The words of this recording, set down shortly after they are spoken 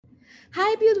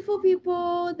Hi, beautiful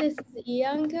people. This is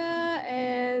Ianka,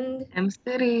 and I'm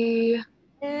City.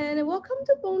 welcome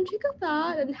to Bone Chicka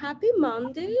Thought and happy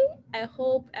Monday. I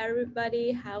hope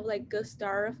everybody have like good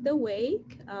start of the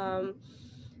week.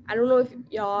 I don't know if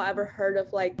y'all ever heard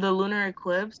of like The lunar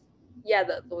eclipse.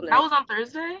 the lunar. That was on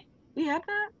Thursday? We had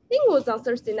that? Think it was on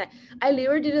Thursday night. I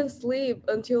literally didn't sleep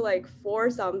until like four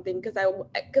something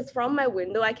because from my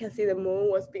window I can see the moon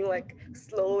was being like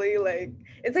slowly like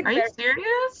it's like Are you very.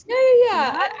 serious?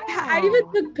 Yeah. I even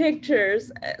Wow. took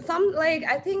pictures. Some like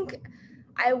I think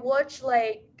I watched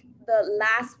like the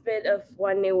last bit of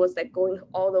when it was like going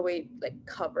all the way like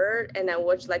covered, and I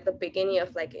watched like the beginning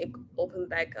of like it opened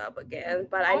back up again.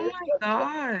 But I Oh didn't my watch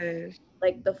gosh.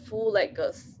 like the full like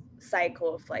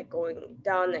cycle of like going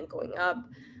down and going up.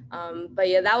 But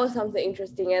yeah, that was something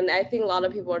interesting, and I think a lot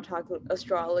of people are talking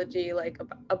astrology like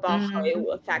about how it Mm-hmm.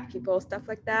 will affect people, stuff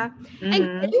like that. And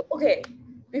Mm-hmm. okay,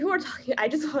 before talking, I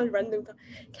just want to random talk.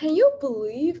 Can you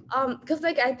believe because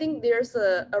like I think there's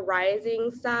a rising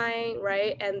sign,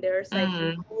 right? And there's like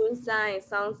Mm-hmm. moon sign,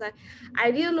 sun sign. I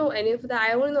didn't know any of that.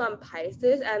 I only know I'm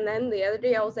Pisces. And then the other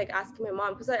day I was like asking my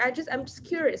mom because I'm just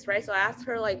curious, right? So I asked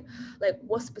her like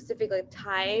what specific like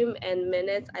time and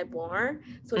minutes I born.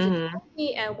 So she Mm-hmm. told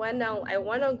me, and I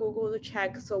went on Google to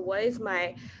check. So what is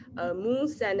my moon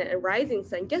sign and rising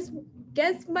sign?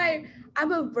 Guess my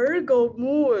I'm a Virgo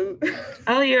moon.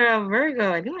 Oh, you're a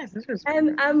Virgo. I think my sister's And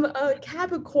Virgo. I'm a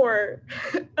Capricorn.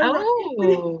 A rising.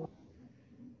 Oh.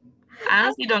 I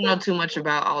honestly don't know too much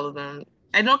about all of them.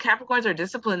 I know Capricorns are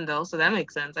disciplined though, so that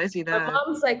makes sense. I see My that.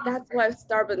 mom's like, that's why I'm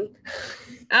stubborn.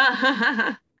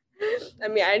 I'm I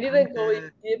mean, I didn't go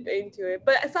dead. deep into it,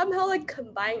 but somehow like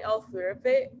combine all three of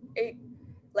it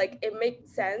like it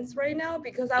makes sense right now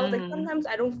because I was like Mm-hmm. sometimes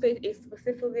I don't fit a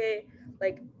specifically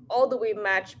like all the way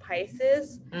match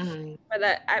Pisces, Mm-hmm. but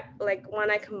I like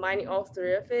when I combine all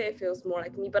three of it, it feels more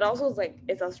like me. But also it's like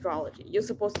it's astrology. You're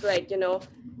supposed to like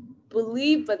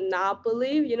believe but not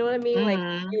believe. You know what I mean? Like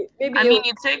Mm-hmm. maybe I you mean,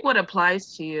 you take what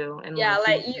applies to you and yeah,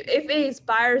 like like you. if it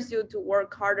inspires you to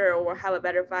work harder or have a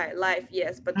better life,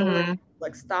 yes, but don't let it, Mm-hmm.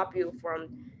 like stop you from,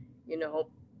 you know,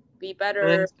 be Doing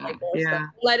better, stuff. like more stuff. Yeah.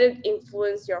 Let it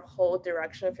influence your whole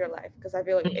direction of your life because I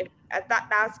feel like if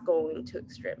that's going too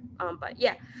extreme. But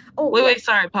yeah. Oh Wait, yeah, wait,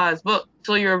 sorry, pause. But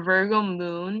so you're a Virgo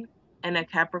moon and a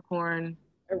Capricorn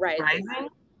a rising. rising?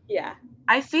 Yeah.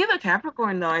 I see the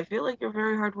Capricorn though. I feel like you're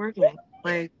very hardworking.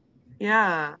 Like,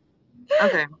 yeah.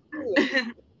 Okay.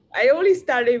 I only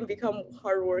started become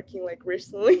hardworking like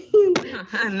recently.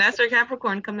 And that's your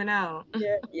Capricorn coming out.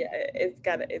 Yeah, yeah, it's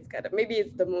gotta. Maybe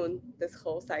it's the moon. This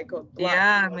whole cycle block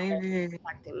Yeah, maybe.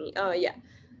 affecting me. Yeah.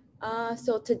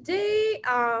 So today,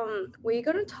 we're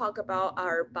gonna talk about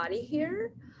our body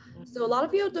hair. So a lot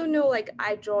of people don't know, like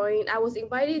I was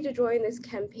invited to join this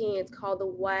campaign. It's called the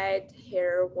White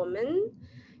Hair Woman.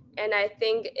 And I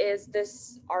think is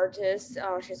this artist,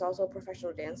 she's also a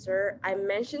professional dancer. I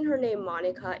mentioned her name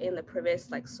Monica in the previous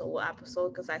like solo episode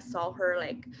because I saw her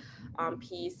like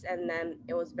piece, and then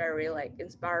it was very like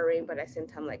inspiring, but at the same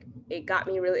time like it got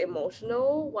me really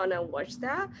emotional when I watched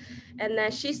that. And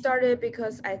then she started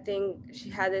because I think she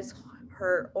had this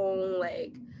her own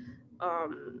like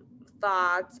um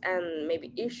thoughts and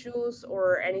maybe issues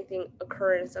or anything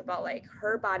occurrence about like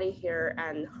her body hair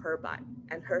and her body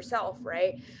and herself,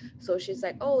 right? So she's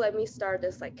like, oh, let me start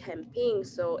this like campaign,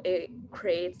 so it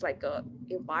creates like a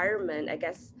environment, I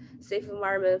guess, safe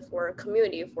environment for a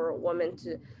community for women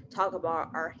to talk about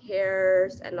our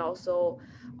hairs. And also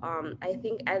I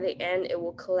think at the end it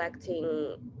will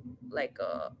collecting like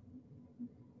a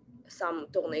some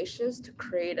donations to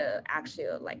create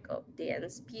like a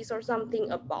dance piece or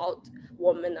something about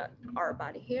women that are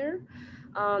body hair.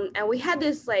 And we had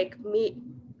this like meet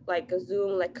like a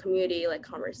Zoom like community like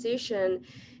conversation,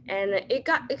 and it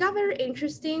got very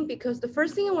interesting because the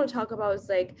first thing I want to talk about is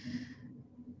like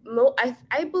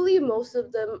I believe most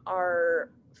of them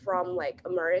are from like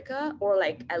America, or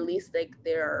like at least like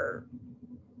they're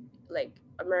like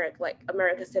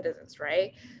America citizens,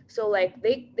 right? So like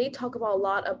they talk about a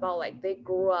lot about like they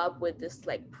grew up with this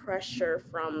like pressure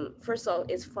from, first of all,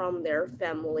 it's from their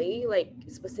family, like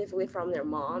specifically from their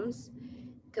moms,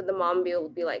 because the mom will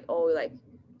be like, oh, like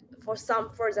for some,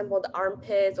 for example, the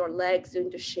armpits or legs you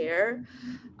need to share.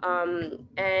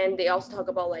 And they also talk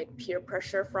about like peer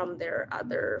pressure from their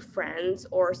other friends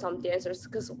or some dancers,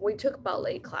 because we took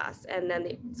ballet class, and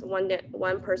then so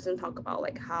one person talked about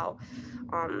like how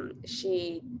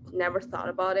she never thought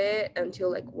about it until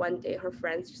like one day her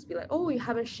friends just be like, oh, you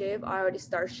haven't shaved, I already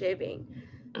start shaving.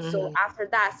 So Mhm. after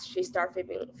that, she started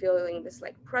feeling this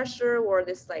like pressure or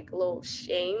this like little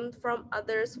shame from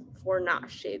others for not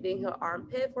shaving her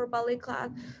armpit for ballet class.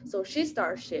 So she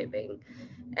started shaving,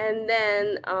 and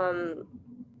then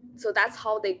so that's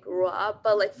how they grew up.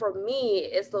 But like for me,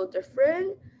 it's a little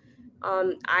different.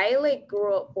 I like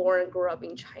grew up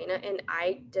in China, and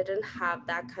I didn't have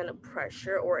that kind of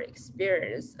pressure or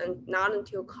experience, and not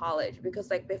until college. Because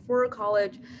like before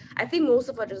college, I think most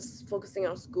of us just focusing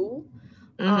on school.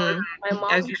 um Mhm. my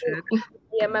mom As you should.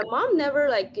 yeah, my mom never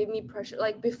like gave me pressure.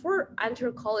 Like before I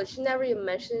entered college, she never even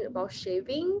mentioned about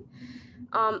shaving.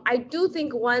 I do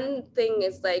think one thing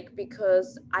is like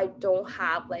because I don't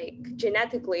have like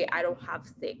genetically I don't have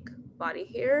thick body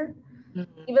hair.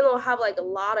 Mhm. Even though I have like a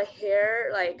lot of hair,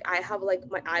 like I have like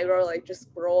my eyebrow like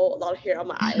just grow a lot of hair on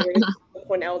my eyelid.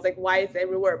 When I was like, why is it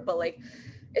everywhere? But like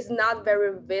it's not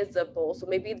very visible. So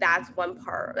maybe that's one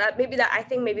part. That maybe that I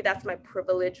think maybe that's my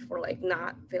privilege for like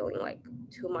not feeling like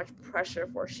too much pressure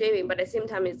for shaving. But at the same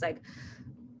time, it's like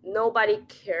nobody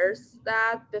cares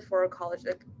that before college,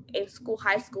 like in school,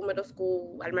 high school, middle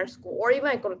school, elementary school, or even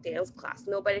I go to dance class.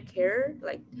 Nobody cared.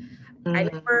 Like I Mhm.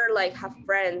 never like have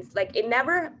friends. Like it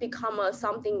never become a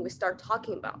something we start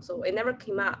talking about. So it never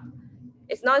came up.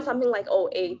 It's not something like oh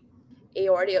it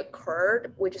already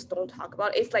occurred. We just don't talk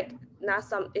about it. It's like not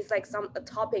some. It's like some a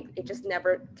topic. It just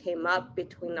never came up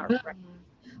between our friends Mhm.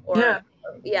 or Yeah.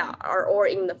 yeah or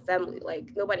in the family.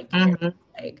 Like nobody cares. Mhm.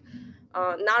 Like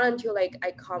not until like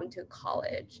I come to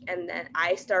college and then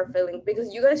I start feeling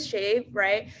because you guys shave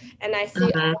right, and I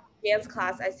see Mhm. dance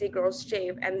class, I see girls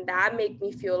shave, and that make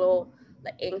me feel a little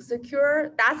like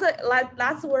insecure.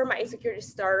 That's where my insecurity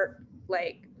start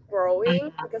like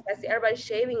growing Mhm. because I see everybody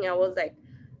shaving. I was like,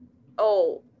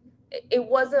 oh, it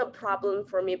wasn't a problem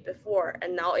for me before,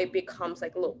 and now it becomes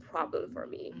like a little problem for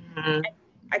me. Mhm.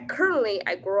 I currently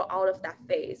I grow out of that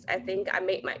phase. I think I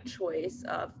made my choice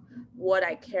of what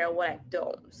I care, what I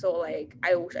don't. So like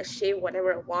I shave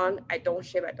whenever I want. I don't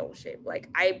shave. I don't shave. Like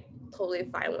I totally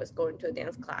fine with going to a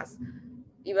dance class,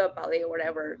 even ballet or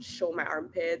whatever. Show my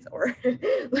armpits or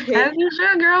like As you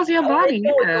should, girls. Your or body.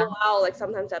 even we Yeah. go out. Like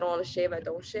sometimes I don't want to shave. I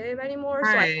don't shave anymore.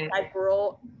 So Right. I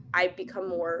grow. I become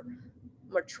more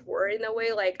mature in a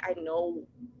way. Like I know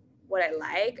what I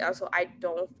like. Also, I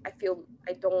feel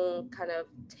I don't kind of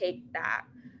take that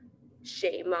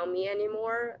shame on me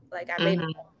anymore. Like I made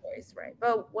Mhm. my choice, right?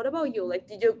 But what about you? Like,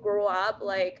 did you grow up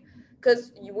like?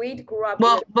 Because we grew up in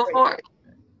a Well, different. before,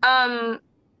 um,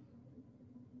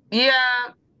 yeah.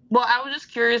 Well, I was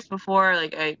just curious before,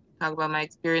 like, I talk about my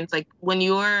experience. Like, when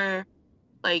you were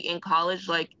like in college,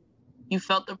 like, you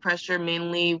felt the pressure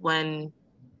mainly when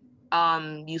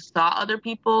you saw other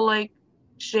people like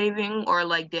shaving, or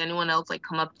like did anyone else like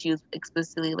come up to you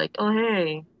explicitly like, oh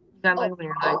hey, you got Oh, legs on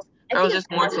your legs, I or was think just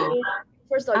more so,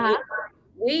 first of all, uh-huh,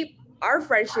 we our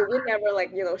friendship we never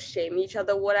like shame each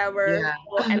other whatever. yeah.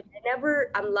 So, and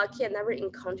I'm lucky I never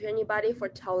encountered anybody for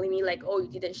telling me like oh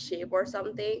you didn't shave or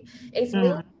something. It's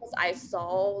mainly Mm, because I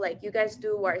saw like you guys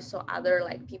do or I saw other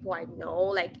like people I know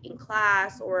like in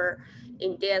class or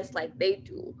in dance like they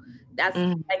do. That's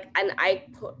mm, like and I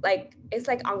put like it's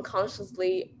like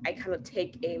unconsciously I kind of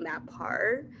take in that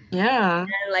part. yeah.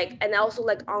 And like and also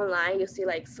like online you see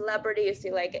like celebrity, you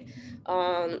see like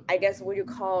I guess what you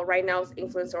call right now is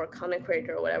influencer or content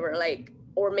creator or whatever, like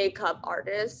or makeup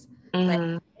artists, like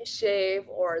Mm, they shave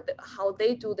or how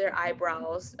they do their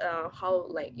eyebrows, how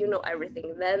like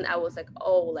everything. Then I was like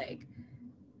oh like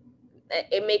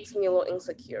it makes me a little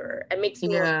insecure, it makes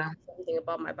me a little yeah. something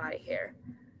about my body hair.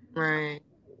 Right.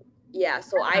 Yeah,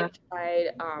 so I uh,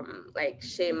 tried like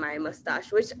shave my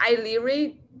mustache, which I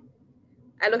literally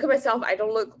I look at myself, I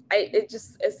don't look, it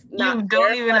just is not you there.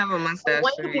 don't even have a But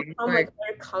when mustache to you me, become like like,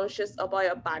 very conscious about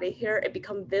your body hair, it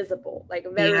becomes visible, like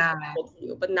very yeah. visible to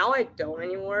you. But now I don't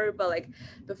anymore. But like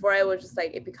before, I was just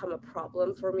like it become a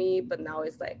problem for me. But now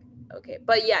it's like okay.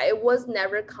 But yeah, it was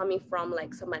never coming from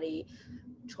like somebody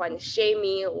trying to shame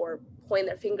me or point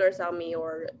their fingers on me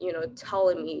or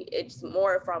telling me. It's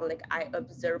more from like I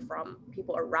observe from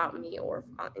people around me or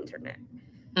on internet.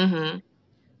 Mm-hmm.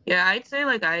 Yeah, I'd say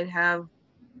like I'd have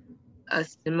a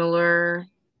similar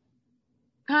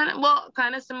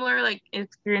kind of similar like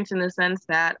experience in the sense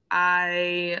that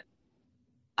I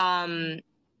um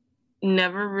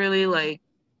never really like,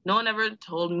 no one ever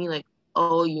told me like,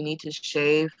 oh, you need to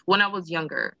shave when I was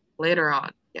younger. Later on,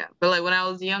 yeah, but like when I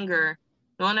was younger,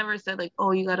 no one ever said like,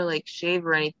 oh, you gotta like shave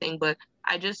or anything. But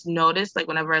I just noticed like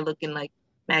whenever I look in like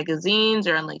magazines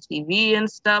or on like TV and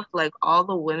stuff, like all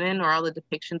the women or all the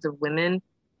depictions of women,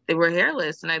 they were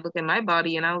hairless, and I look at my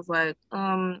body and I was like,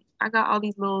 I got all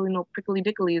these little prickly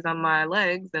dicklies on my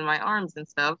legs and my arms and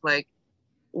stuff, like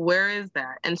where is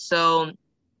that? And so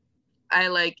I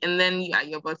like, and then yeah,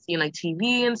 you're both seeing like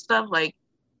TV and stuff, like,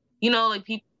 like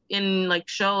people in like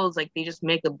shows, like they just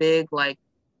make a big like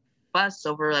fuss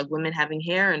over like women having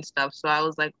hair and stuff. So I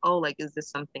was like, oh, like, is this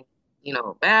something,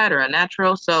 bad or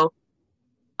unnatural? So,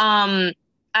 um,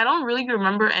 I don't really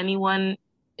remember anyone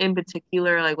in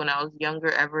particular, like when I was younger,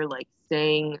 ever like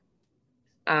saying,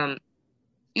 um,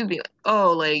 you'd be like,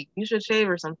 oh, like you should shave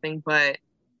or something. But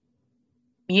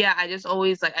yeah, I just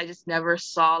always like, I just never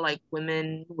saw like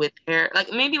women with hair,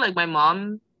 like maybe like my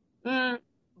mom, mm,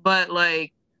 but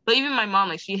like, but even my mom,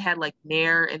 like she had like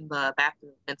Nair in the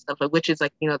bathroom and stuff, like which is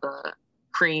like, the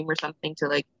cream or something to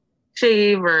like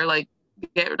shave or like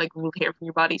get like remove hair from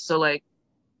your body. So like,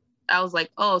 I was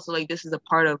like, oh, so like this is a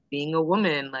part of being a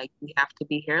woman, like we have to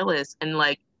be hairless. And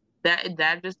like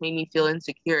that just made me feel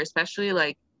insecure, especially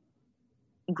like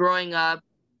growing up,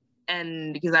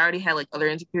 and because I already had like other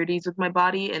insecurities with my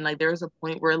body, and like there was a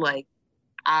point where like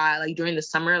I like during the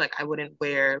summer, like I wouldn't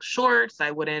wear shorts,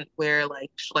 I wouldn't wear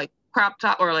like like crop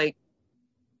top or like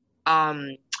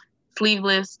um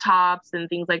sleeveless tops and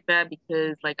things like that,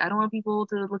 because like I don't want people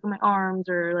to look at my arms,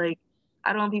 or like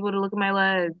I don't want people to look at my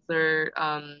legs, or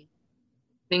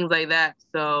things like that.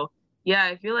 So yeah,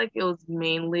 I feel like it was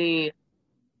mainly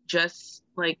just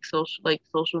like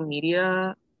social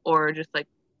media, or just like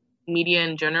media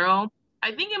in general.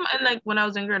 I think in like when I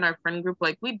was younger in our friend group,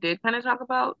 like we did kind of talk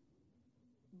about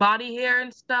body hair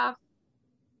and stuff,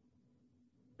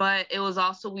 but it was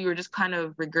also we were just kind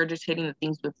of regurgitating the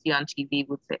things we'd see on TV.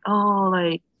 Would say, oh,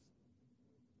 like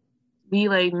we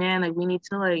like man, like we need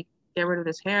to like get rid of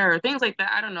this hair or things like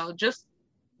that. I don't know, just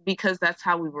because that's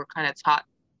how we were kind of taught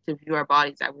to view our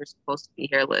bodies, that we're supposed to be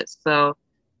hairless. So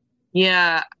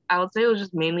yeah, I would say it was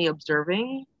just mainly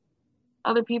observing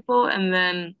other people, and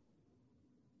then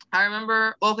I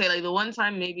remember, okay, like the one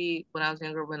time maybe when I was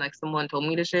younger, when like someone told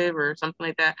me to shave or something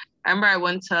like that. I remember I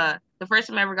went to the first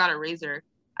time I ever got a razor.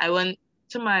 I went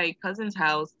to my cousin's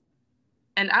house,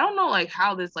 and I don't know like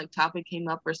how this like topic came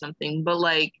up or something, but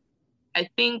like I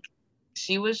think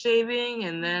she was shaving,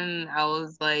 and then I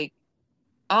was like,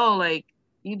 oh, like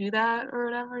you do that or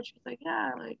whatever. And she was like,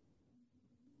 yeah, like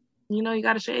you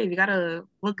gotta shave, you gotta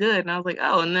look good. And I was like,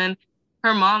 oh, and then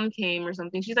her mom came or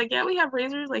something. She's like, yeah, we have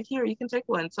razors. Like here, you can take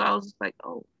one. So I was just like,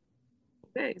 oh,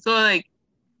 okay. So like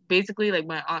basically like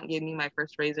my aunt gave me my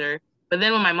first razor. But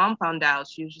then when my mom found out,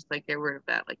 she was just like, get rid of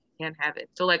that. Like you can't have it.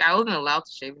 So like I wasn't allowed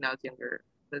to shave when I was younger.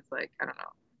 It's like, I don't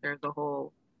know. There's a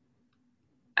whole,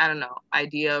 I don't know,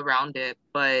 idea around it.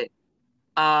 But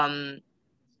um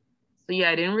so yeah,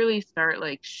 I didn't really start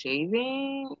like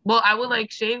shaving. Well, I would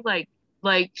like shave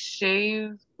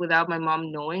without my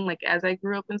mom knowing, like as I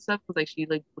grew up and stuff, because like she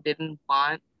like didn't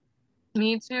want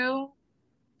me to.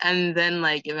 And then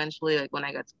like eventually like when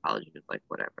I got to college, it was like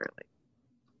whatever, like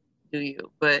do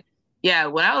you. But yeah,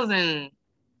 when I was in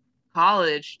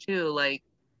college too, like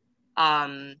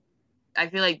um I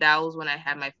feel like that was when I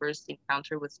had my first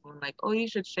encounter with someone like, oh, you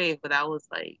should shave, but that was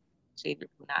like shave your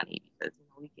punani, because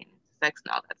we get into sex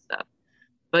and all that stuff.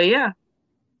 But yeah,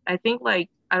 I think like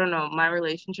I don't know, my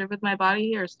relationship with my body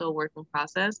here is still a work in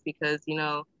process, because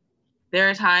there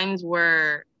are times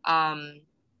where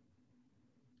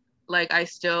like I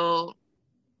still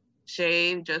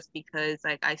shave just because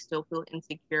like I still feel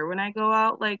insecure when I go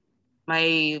out, like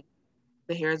my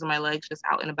the hairs on my legs just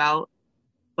out and about.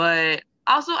 But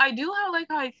also I do like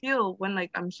how I feel when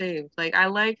like I'm shaved. Like I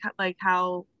like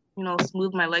how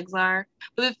smooth my legs are.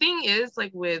 But the thing is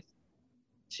like with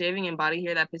shaving and body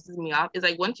hair that pisses me off is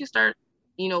like once you start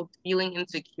feeling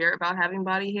insecure about having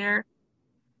body hair,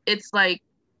 it's like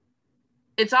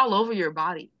it's all over your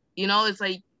body. It's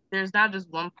like there's not just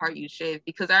one part you shave,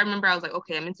 because I remember I was like,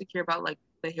 okay, I'm insecure about like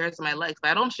the hairs on my legs,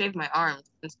 but I don't shave my arms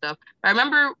and stuff. But I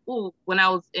remember when I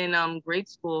was in grade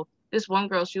school, this one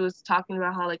girl, she was talking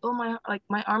about how like, oh,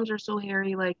 my arms are so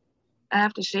hairy, like I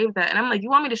have to shave that. And I'm like, you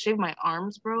want me to shave my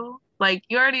arms, bro? Like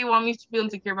you already want me to feel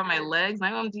insecure about my legs. Now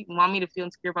you want me to feel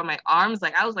insecure about my arms.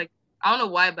 Like I was like, I don't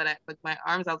know why, but like my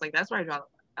arms, I was like, that's where I draw the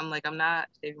line. I'm like, I'm not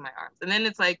shaving my arms. And then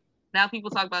it's like now people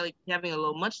talk about like having a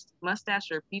little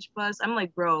mustache or peach fuzz. I'm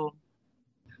like, bro,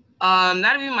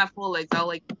 not even my full legs. I'll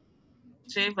like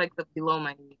shave like the below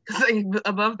my knee, because like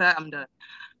above that I'm done.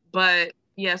 But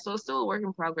yeah, so it's still a work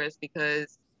in progress,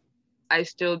 because I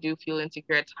still do feel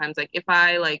insecure at times. Like if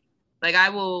I like I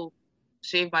will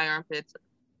shave my armpits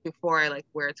before I like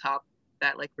wear a top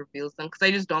that like reveals them, because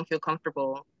I just don't feel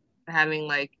comfortable having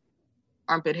like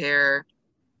armpit hair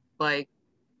like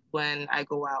when I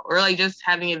go out, or like just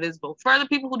having it visible. For other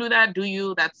people who do that, do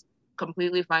you? That's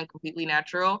completely fine, completely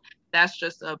natural. That's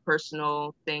just a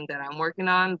personal thing that I'm working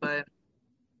on. But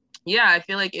yeah, I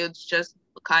feel like it's just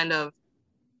kind of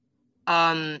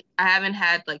I haven't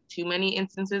had like too many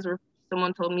instances where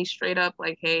someone told me straight up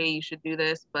like, hey, you should do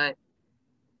this, but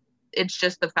it's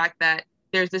just the fact that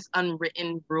there's this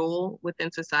unwritten rule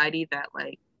within society that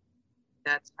like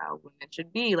that's how women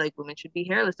should be. Like women should be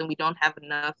hairless, and we don't have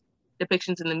enough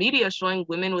depictions in the media showing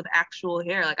women with actual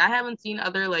hair. Like I haven't seen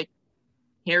other like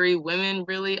hairy women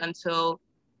really until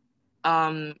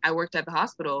I worked at the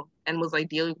hospital and was like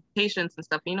dealing with patients and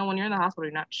stuff. You know, when you're in the hospital,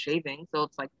 you're not shaving, so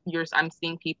it's like I'm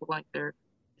seeing people like they're,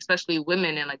 especially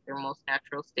women, in like their most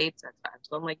natural states at times.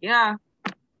 So I'm like, yeah,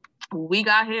 we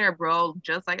got hair, bro,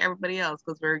 just like everybody else,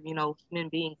 because we're human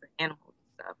beings and animals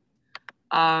and stuff.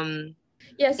 Um,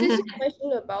 Yeah, since you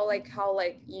mentioned about like how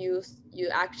like you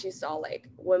actually saw like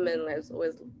women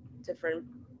with different,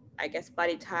 I guess,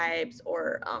 body types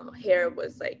or hair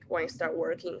was like when you start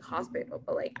working in hospital.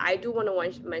 But like I do want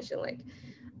to mention like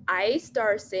I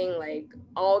start seeing like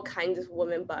all kinds of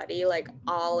women body, like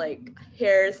all like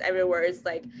hairs everywhere. It's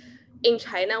like in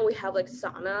China we have like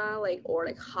sauna, like or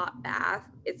like hot bath.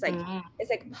 mhm, It's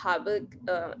like public.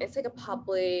 It's like a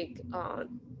public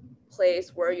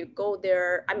place where you go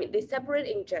there. I mean, they separate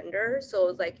in gender, so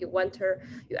it's like you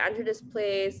enter this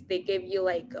place. They give you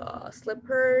like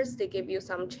slippers. They give you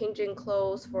some changing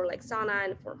clothes for like sauna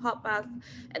and for hot bath,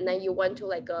 and then you went to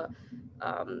like a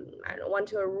I don't know, went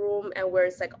to a room and where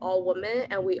it's like all women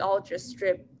and we all just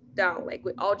strip down, like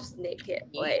we all just naked,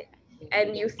 yeah, like,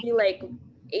 and you see like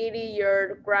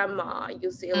 80-year grandma,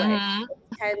 you see like mhm,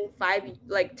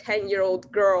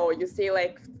 10-year-old girl, you see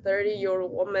like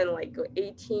 30-year-old woman, like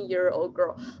 18-year-old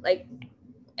girl, like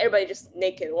everybody just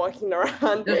naked walking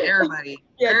around. just everybody,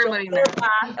 Yeah, join everybody in their there.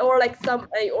 bath or like some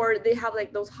or they have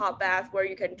like those hot baths where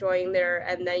you can join there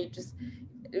and then you just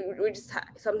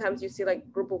sometimes you see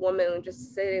like group of women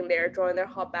just sitting there drawing their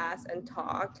hot baths and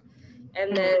talk,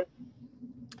 and then Mhm.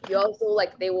 you also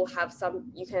like they will have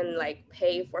some you can like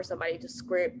pay for somebody to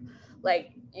script,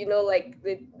 like like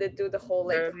they do the whole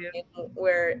like Yeah. thing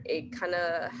where it kind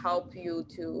of help you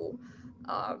to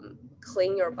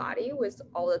clean your body with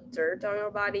all the dirt on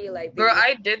your body, like they Girl, will.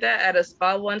 I did that at a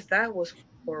spa once. That was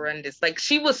horrendous. Like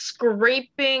she was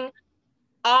scraping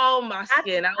all my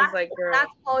skin. I was like, girl,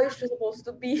 That's how it's supposed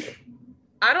to be.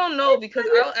 I don't know because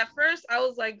I at first I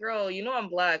was like, girl, I'm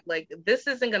black. Like this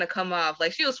isn't gonna come off.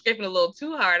 Like she was scraping a little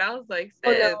too hard. I was like,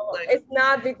 Oh sis, no, like it's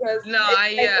not because no, it's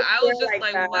like yeah, it's I there was just like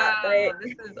like, that. wow, Like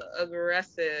this is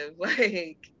aggressive.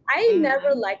 Like, I mm,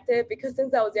 never liked it because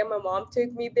since I was young, my mom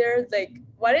took me there. Like,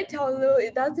 what I tell you,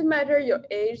 it doesn't matter your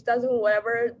age, doesn't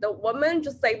whatever. The woman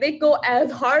just like they go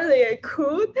as hard as they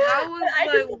could. I But was I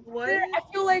like, just what? there. I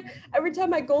feel like every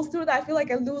time I go through that, I feel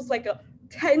like I lose like a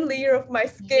 10 layer of my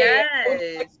skin.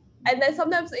 Yes. And then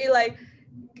sometimes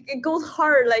it goes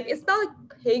hard. Like it's not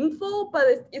like painful,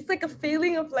 but it's like a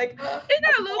feeling of like It I'm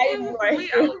got a little dying painful for right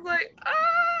me. I here. was like,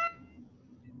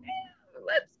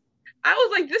 let's. I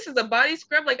was like, this is a body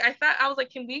scrub. Like I thought, I was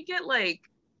like, can we get like,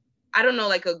 I don't know,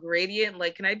 like a gradient?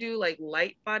 Like, can I do like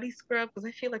light body scrub? Because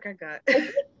I feel like I got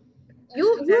I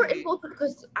you're heavy. able to,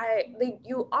 because I like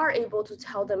you are able to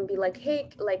tell them, be like, hey,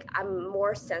 like I'm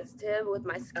more sensitive with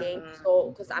my skin, Uh,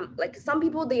 so because I'm like some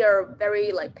people they are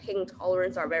very like pain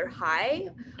tolerance are very high,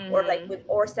 or like mm-hmm, with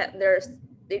or set there's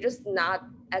they just not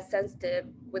as sensitive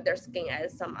with their skin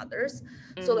as some others.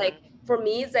 So like mm-hmm, for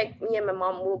me it's like me and my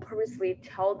mom will purposely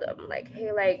tell them like,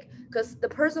 hey, like because the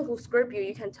person who script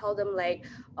you can tell them like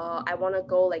I want to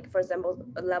go like for example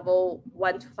a level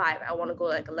 1 to 5, I want to go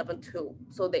like a level 2,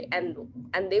 so they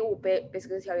will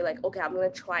basically tell you like, okay, I'm gonna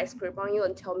try script on you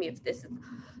and tell me if this is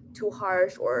too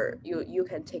harsh or you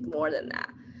can take more than that.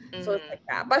 So it's mm-hmm. like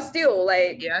that, but still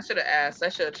like Yeah, I should have asked. I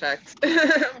should have checked.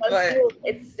 but But still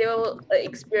it's still an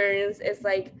experience. It's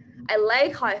like I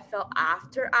like how I felt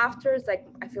after it's like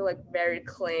I feel like very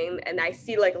clean and I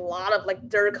see like a lot of like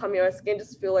dirt coming on my skin,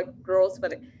 just feel like gross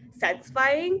but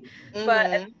satisfying. but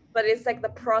mm-hmm, but it's like the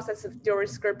process of during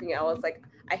scripting I was like,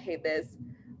 I hate this.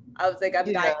 I was like,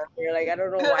 I'm dying yeah, here. Like I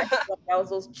don't know why. Like, I was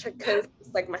those chickens.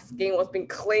 It's like my skin was being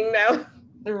cleaned now.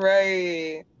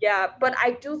 right. Yeah, but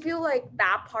I do feel like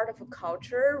that part of a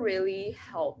culture really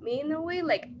helped me in a way.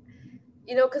 Like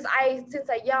because since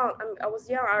I was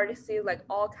young, I already see like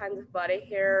all kinds of body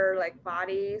hair, like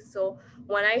bodies. So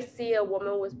when I see a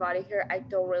woman with body hair, I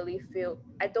don't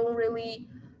really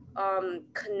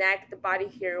connect the body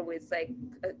hair with like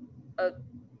a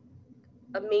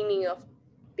a meaning of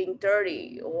being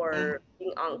dirty Mm-hmm. or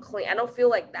being unclean. I don't feel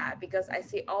like that because I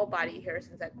see all body hair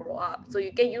since I grow up. So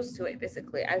you get used to it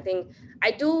basically. I think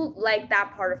I do like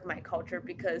that part of my culture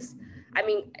because I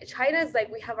mean, China is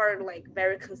like we have our like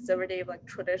very conservative, like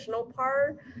traditional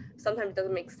part. Sometimes it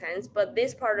doesn't make sense, but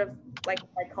this part of like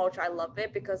my culture, I love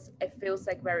it because it feels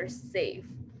like very safe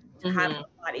to have Mm-hmm.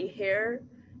 a body hair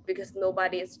because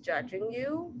nobody is judging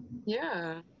you.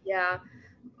 Yeah. Yeah.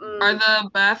 Are Mm, the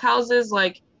bathhouses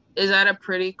like, is that a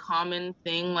pretty common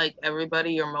thing? Like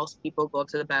everybody or most people go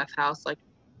to the bathhouse like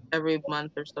every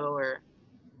month or so, or?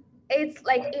 it's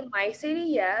like in my city,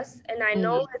 yes, and I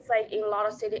know Mm-hmm. it's like in a lot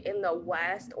of city in the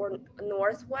west or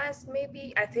northwest.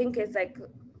 Maybe I think it's like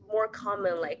more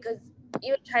common, like because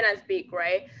even China is big,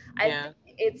 right? I Yeah.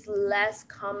 think it's less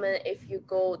common if you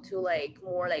go to like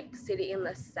more like city in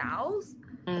the south.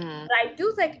 Mm-hmm. But I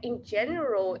do think in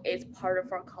general it's part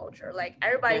of our culture. Like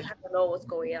everybody Yeah. kind of know what's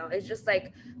going on. It's just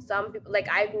like some people, like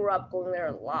I grew up going there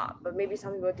a lot, but maybe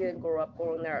some people didn't grow up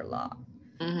going there a lot.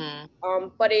 Mm-hmm.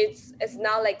 But it's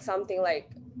not like something like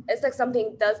it's like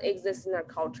something does exist in our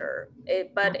culture.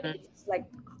 But Mm-hmm. it's like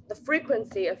the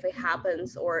frequency if it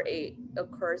happens or it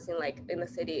occurs in like in the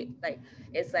city, like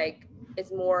it's like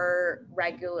it's more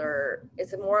regular.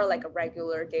 It's more like a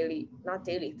regular daily, not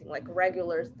daily thing, like a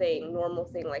regular thing, normal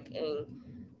thing, like in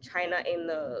China in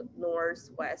the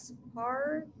northwest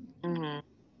part. Mm-hmm.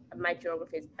 My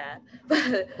geography is bad,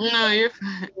 but No, you're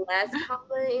fine. less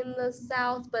common in the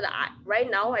south. But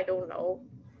right now I don't know.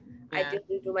 I Yeah.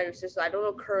 didn't do my research, so I don't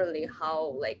know currently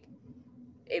how like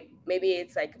it. Maybe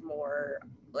it's like more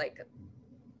like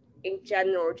in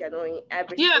general, generally in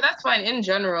every Yeah, state. that's fine. In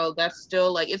general, that's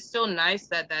still like, it's still nice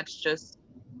that that's just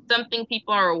something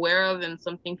people are aware of and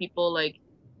something people like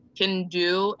can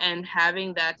do, and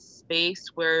having that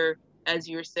space where, as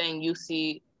you were saying, you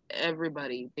see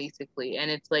everybody basically,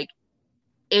 and it's like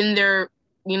in their,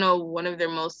 one of their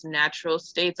most natural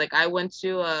states. Like I went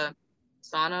to a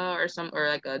sauna or some, or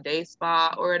like a day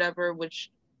spa or whatever, which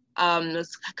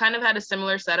was kind of had a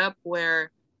similar setup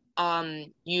where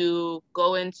you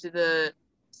go into the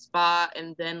spa,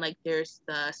 and then like there's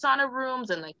the sauna rooms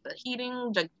and like the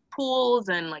heating, like pools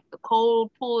and like the cold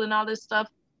pool and all this stuff.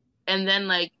 And then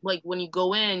like when you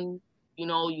go in,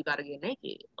 you gotta get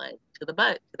naked, like to the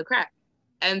butt, to the crack.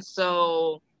 And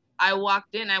so I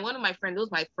walked in. I went with my friend. It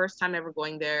was my first time ever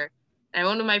going there. And I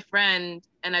went with my friend,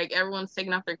 and like everyone's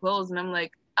taking off their clothes, and I'm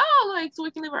like, oh, like so we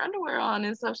can leave our underwear on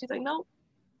and stuff. She's like, nope,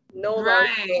 No right,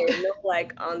 lingerie, no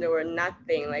like underwear,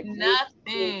 nothing. Like you need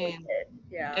nothing, naked.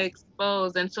 Yeah.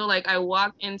 exposed. And so like I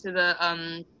walked into the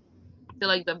to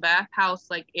like the bathhouse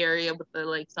like area with the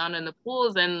like sauna and the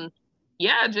pools, and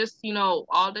yeah, just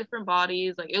all different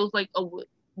bodies. Like it was like a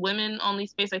women only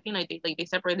space. I think like they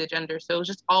separated the gender, so it was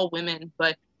just all women,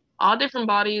 but all different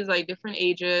bodies, like different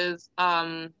ages.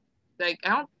 Like I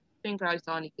don't think I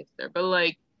saw any kids there, but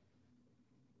like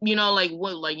like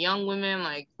what, like young women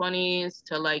like 20s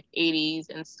to like 80s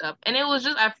and stuff. And it was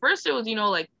just, at first it was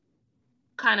like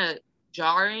kind of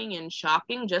jarring and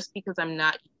shocking, just because I'm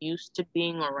not used to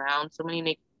being around so many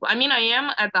naked people. I mean, I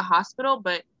am at the hospital,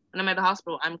 but when I'm at the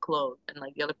hospital, I'm clothed and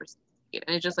like the other person's naked.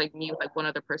 And it's just like me with like one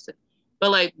other person.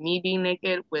 But like me being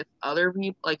naked with other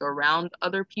people, like around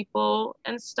other people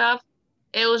and stuff,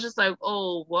 it was just like,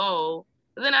 oh, whoa.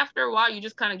 But then after a while, you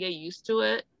just kind of get used to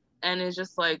it. And it's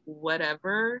just like,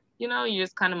 whatever, you're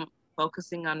just kind of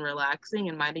focusing on relaxing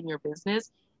and minding your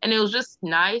business. And it was just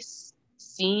nice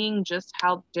seeing just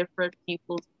how different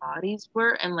people's bodies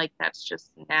were, and like that's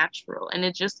just natural. And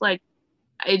it just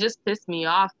pissed me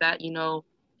off that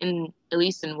in, at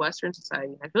least in Western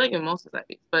society, I feel like in most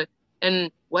societies, but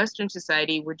in Western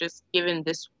society, we're just given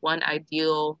this one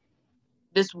ideal,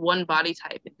 this one body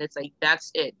type, and it's like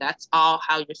that's it, that's all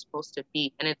how you're supposed to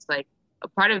be. And it's like a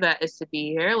part of that is to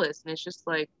be hairless, and it's just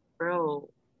like, bro,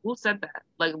 who said that?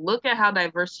 Like, look at how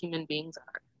diverse human beings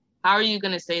are. How are you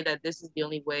going to say that this is the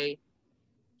only way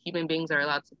human beings are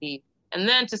allowed to be? And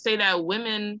then to say that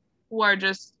women who are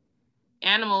just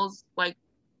animals, like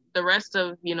the rest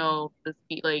of, the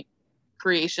like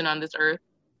creation on this earth,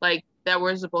 like that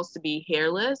we're supposed to be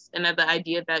hairless, and that the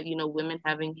idea that, women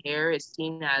having hair is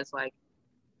seen as like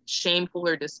shameful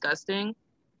or disgusting.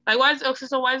 Like, why is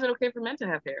it okay for men to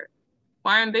have hair?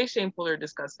 Why aren't they shameful or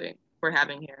disgusting for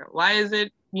having hair? Why is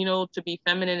it, to be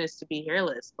feminine is to be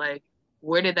hairless? Like,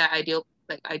 where did that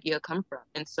idea come from?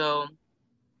 And so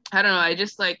I don't know. I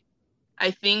just like,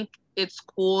 I think it's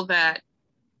cool that,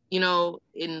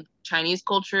 in Chinese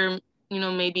culture,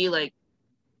 maybe like,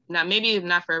 not, maybe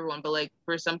not for everyone, but like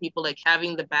for some people, like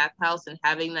having the bathhouse and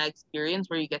having that experience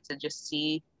where you get to just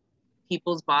see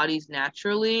people's bodies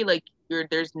naturally, like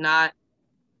there's not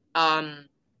um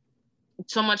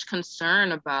so much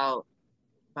concern about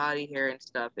body hair and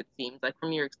stuff, it seems like,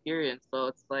 from your experience. So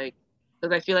it's like,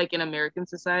 because I feel like in American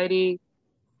society,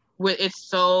 it's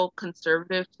so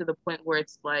conservative to the point where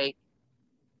it's like,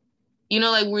 you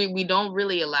know, like we don't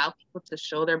really allow people to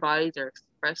show their bodies or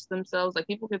express themselves. Like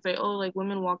people could say, oh, like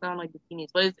women walk out in like bikinis,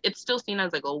 but it's still seen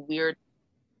as like a weird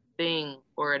thing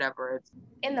or whatever. It's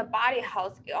in the body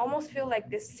house, it almost feel like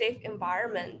this safe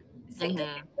environment. mhm,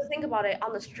 Think about it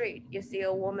on the street. You see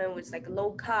a woman with like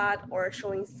low cut or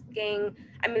showing skin.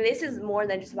 I mean, this is more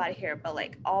than just body hair, but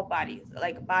like all bodies,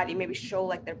 like body maybe show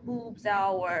like their boobs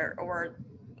out or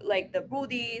like the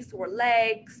booties or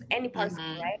legs, any parts,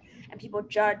 mhm, right? And people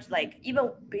judge like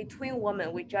even between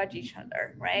women, we judge each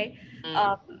other, right? mhm,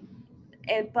 Um,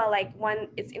 and but like when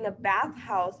it's in a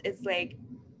bathhouse, it's like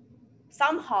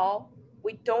somehow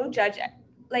we don't judge it.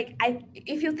 Like I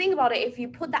if you think about it, if you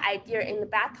put the idea in the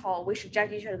bath hall, we should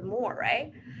judge each other more,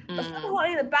 right? But mhm. somehow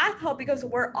in the bath hall, because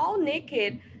we're all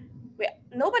naked,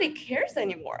 nobody cares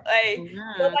anymore. Like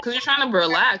Yeah, nobody because you're trying to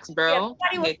relax, yeah, bro. nobody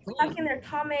Trying to was get clean. stuck in their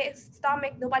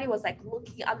stomach. Nobody was like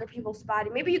looking at other people's body.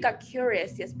 Maybe you got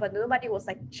curious, yes, but nobody was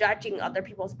like judging other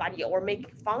people's body or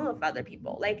making fun of other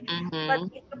people. Like, but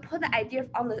Mhm. if you put the idea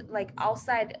on the like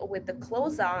outside with the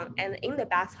clothes on and in the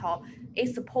bath hall,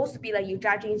 it's supposed to be like you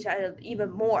judging each other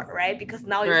even more, right? Because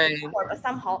now you feel Right. more, but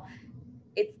somehow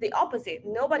it's the opposite.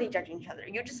 Nobody judging each other.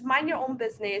 You just mind your own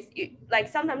business. You like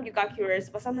sometimes you got curious,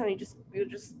 but sometimes you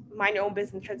just mind your own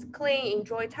business, try to clean,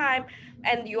 enjoy time,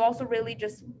 and you also really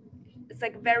just it's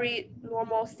like very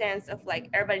normal sense of like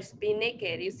everybody's being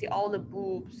naked. You see all the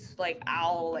boobs like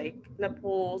out, like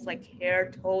nipples, like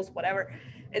hair, toes, whatever.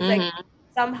 It's like Mhm.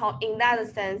 somehow in that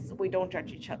sense we don't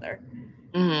judge each other.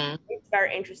 Mhm. It's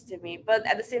very interesting to me, but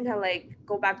at the same time like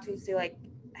go back to say like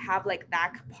have like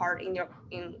that part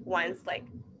in one's like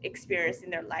experience in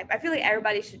their life. I feel like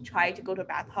everybody should try to go to a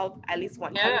bathhouse at least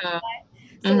one time, Yeah.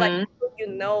 so like Mhm. you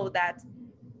know that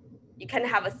you can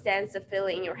have a sense of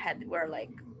feeling in your head where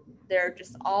like there are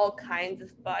just all kinds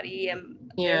of body and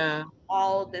there's Yeah.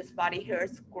 all this body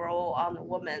hairs grow on a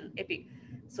woman.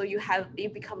 So you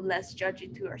become less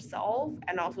judgy to yourself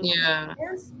and also to Yeah.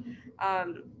 others.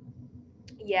 um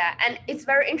yeah, and it's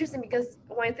very interesting because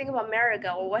when you think about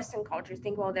America or Western cultures,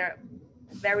 think about they're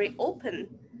very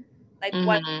open. Like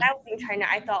when Mhm. I was in China,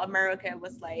 I thought America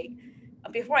was like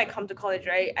before I come to college,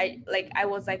 right? I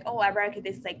was like, oh, America,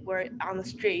 this like we're on the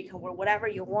street, you can wear whatever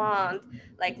you want,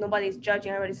 like nobody's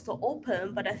judging, everybody's so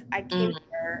open. But I came Mhm.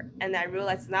 here and I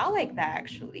realized it's not like that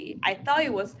actually. I thought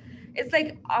it's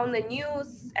like on the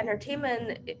news,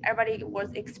 entertainment, everybody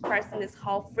was expressing this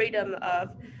whole freedom of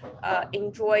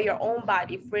enjoy your own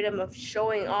body, freedom of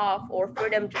showing off, or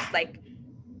freedom just like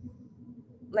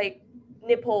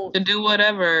nipple. To do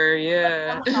whatever. But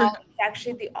Yeah. somehow it's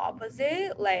actually the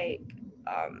opposite.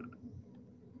 Um,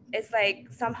 it's like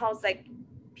somehow it's like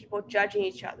people judging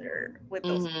each other with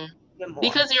those Mhm. even more.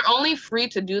 Because you're only free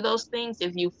to do those things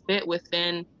if you fit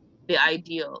within the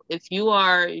ideal. If you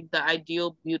are the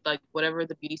ideal beauty, like whatever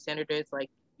the beauty standard is, like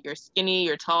you're skinny,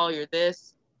 you're tall, you're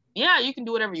this, yeah, you can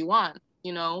do whatever you want,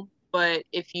 you know. But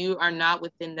if you are not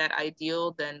within that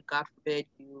ideal, then God forbid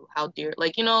you, how dare,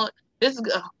 like, you know, this is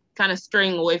kind of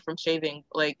straying away from shaving,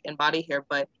 like, and body hair,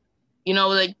 but you know,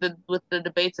 like with the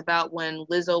debates about when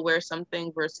Lizzo wears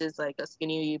something versus like a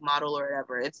skinny model or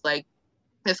whatever, it's like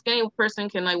a skinny person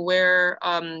can like wear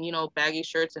you know, baggy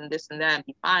shirts and this and that and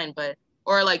be fine, but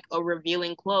or like a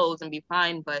revealing clothes and be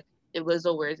fine, but if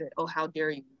Lizzo wears it, oh how dare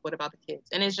you, what about the kids?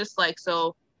 And it's just like,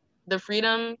 so the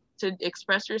freedom to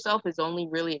express yourself is only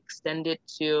really extended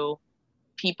to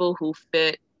people who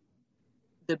fit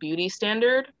the beauty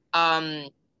standard.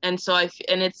 And so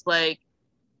and it's like,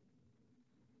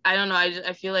 I don't know,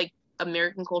 I feel like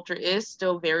American culture is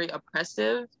still very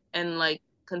oppressive and like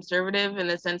conservative in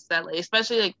the sense that like,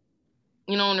 especially like,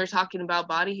 you know, when we're talking about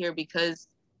body hair, because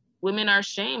women are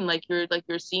shamed, like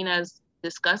you're seen as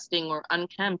disgusting or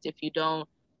unkempt if you don't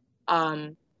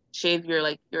um shave your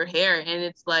like your hair. And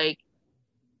it's like,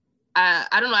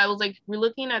 I don't know, I was like, we're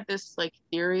looking at this like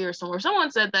theory or somewhere,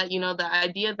 someone said that, you know, the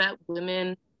idea that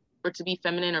women were to be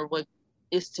feminine or what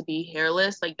is to be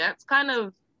hairless, like that's kind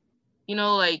of, you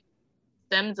know, like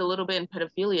stems a little bit in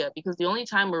pedophilia, because the only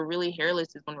time we're really hairless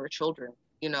is when we're children,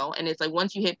 you know. And it's like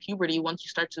once you hit puberty, once you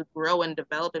start to grow and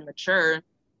develop and mature,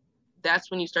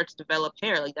 that's when you start to develop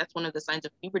hair. Like that's one of the signs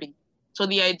of puberty. So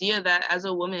the idea that as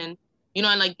a woman, you know,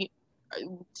 and like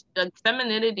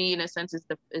femininity in a sense is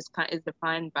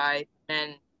defined by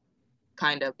men,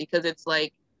 kind of, because it's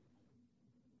like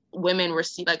women were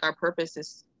see like our purpose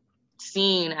is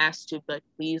seen as to like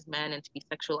please men and to be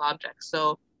sexual objects.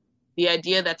 So the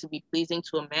idea that to be pleasing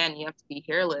to a man you have to be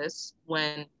hairless,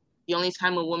 when the only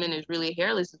time a woman is really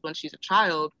hairless is when she's a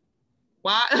child.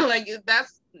 Why? Like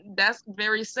that's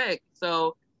very sick.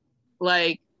 So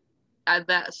like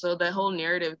that so the whole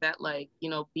narrative that like, you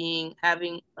know, being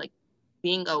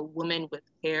a woman with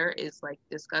hair is like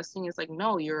disgusting. It's like,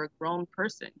 no, you're a grown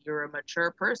person, you're a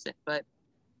mature person. But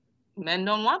men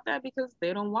don't want that because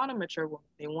they don't want a mature woman.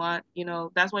 They want, you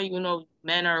know, that's why, you know,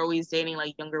 men are always dating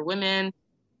like younger women,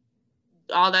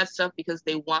 all that stuff, because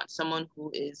they want someone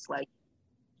who is like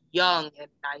young and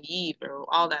naive or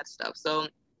all that stuff. So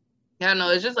I don't know,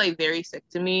 it's just like very sick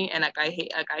to me. And like I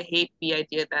hate the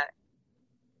idea that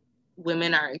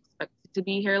women are expected to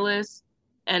be hairless.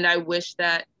 And I wish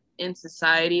that in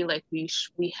society, like we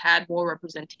had more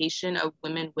representation of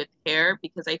women with hair,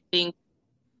 because I think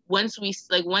once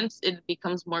it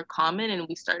becomes more common and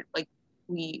we start like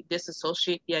we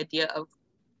disassociate the idea of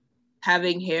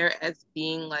having hair as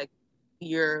being like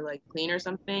you're like clean or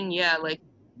something. Yeah, like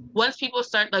once people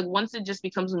start like once it just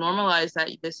becomes normalized that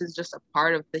this is just a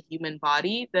part of the human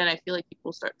body, then I feel like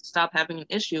people stop having an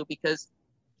issue, because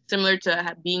similar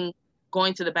to being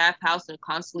going to the bathhouse and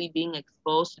constantly being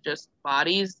exposed to just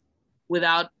bodies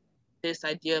without this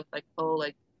idea of like, oh,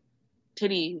 like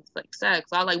titties, like sex,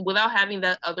 all like without having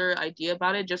that other idea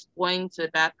about it, just going to the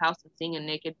bathhouse and seeing a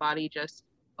naked body, just,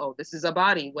 oh, this is a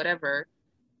body, whatever.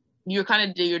 You're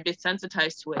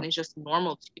desensitized to it and it's just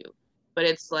normal to you. But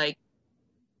it's like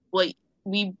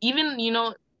we even, you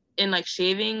know, in like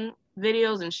shaving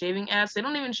videos and shaving ads, they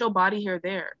don't even show body hair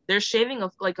there. They're shaving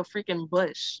like a freaking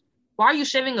bush. Why are you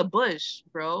shaving a bush,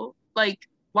 bro? Like,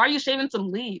 why are you shaving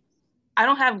some leaves? I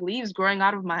don't have leaves growing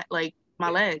out of my legs.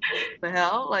 The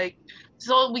hell? Like,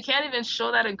 so we can't even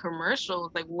show that in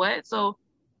commercials. Like, what? So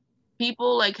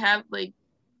people like have like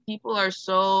people are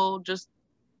so just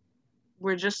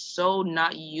we're just so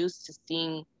not used to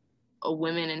seeing a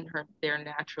woman in their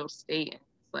natural state. And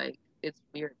it's like it's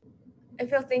weird.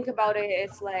 If you think about it,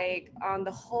 it's like on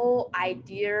the whole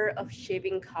idea of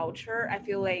shaving culture. I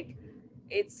feel like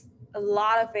it's a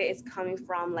lot of it is coming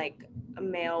from like a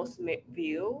male's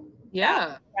view that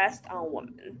Yeah. pressed on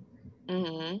women.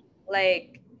 Mhm.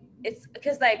 Like it's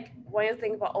because like when you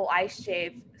think about, oh, I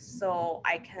shave so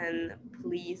I can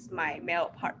please my male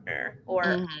partner or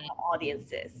Mhm.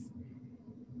 audiences,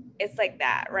 it's like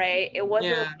that, right? It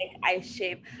wasn't Yeah. like I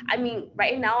shave. I mean,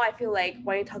 right now I feel like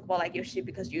when you talk about like you shave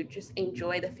because you just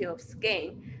enjoy the feel of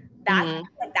skin, that's Mhm.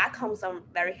 like that comes from a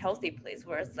very healthy place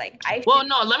where it's like I shave. Well,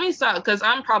 no, let me stop because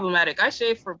I'm problematic. I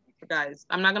shave for guys.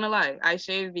 I'm not gonna lie. I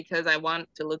shave because I want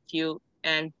to look cute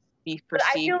and be But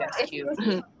I feel perceived as like it's cute.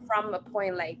 usually from a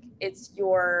point like it's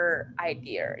your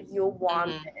idea. You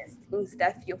want Mhm. this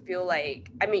instead. You feel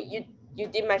like, I mean, you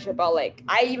did mention about like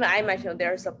I mentioned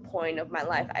there's a point of my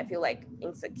life I feel like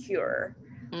insecure,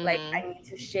 like Mhm. I need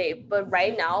to shave. But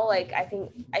right now, like I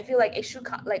feel like it should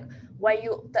come like when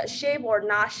you the shave or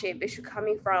not shave, it should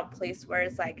coming from a place where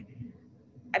it's like,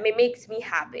 I mean, it makes me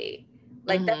happy.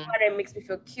 Like that's Mhm. why it makes me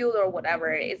feel cute or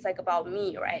whatever. It's like about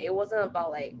me, right? It wasn't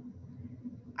about like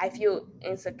I feel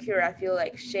insecure. I feel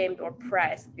like shamed or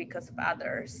pressed because of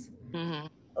others. Mhm.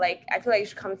 Like I feel like it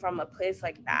should come from a place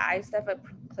like that instead of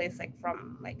a place like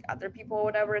from like other people or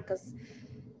whatever. Because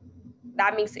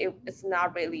that means it's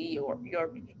not really your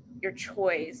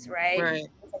choice, right? Right.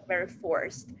 It's like very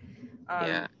forced.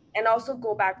 Yeah. And also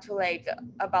go back to like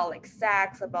about like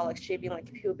sex, about like shaving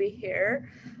like pubic hair.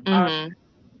 Um, Mhm.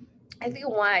 I think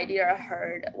one idea I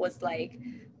heard was like,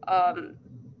 um,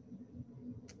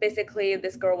 basically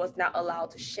this girl was not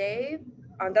allowed to shave.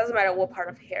 Doesn't matter what part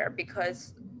of hair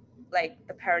because like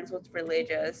the parents was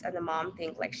religious and the mom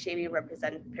think like shaving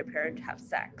represent preparing to have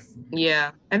sex.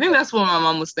 Yeah. I think So that's what my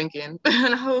mom was thinking.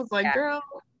 And I was like, yeah, girl,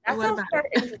 that what sounds about very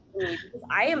it? interesting to me because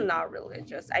I am not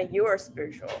religious and you are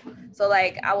spiritual. So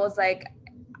like I was like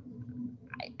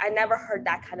I never heard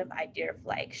that kind of idea of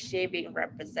like shaving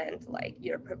represent like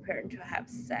you're preparing to have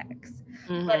sex.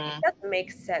 But it Mhm. does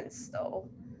make sense though.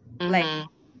 Like, Mhm.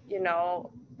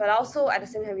 but also at the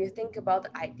same time, you think about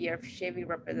the idea of shaving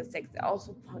represents sex.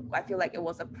 Also, I feel like it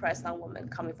was a press on women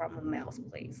coming from a male's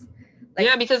place. Like,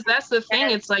 Yeah, because that's the thing.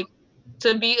 men, It's like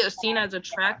to be seen as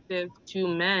attractive to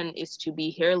men is to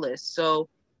be hairless. So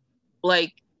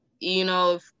like, you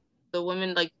know, if the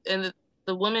women like and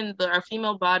the women our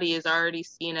female body is already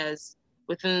seen as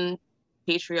within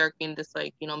patriarchy in this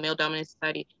like, you know, male dominant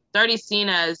society, it's already seen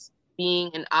as being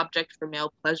an object for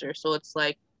male pleasure. So it's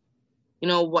like, you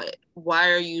know, why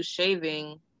are you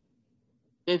shaving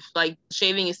if like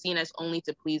shaving is seen as only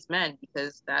to please men?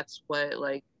 Because that's what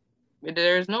like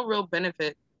there's no real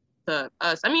benefit to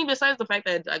us. I mean, besides the fact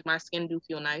that like my skin do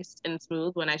feel nice and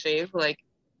smooth when I shave, like,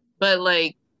 but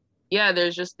like, yeah,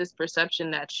 there's just this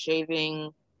perception that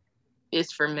shaving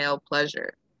is for male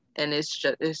pleasure, and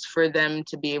it's for them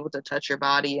to be able to touch your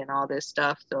body and all this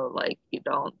stuff. So like,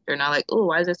 they're not like, oh,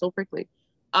 why is it so prickly?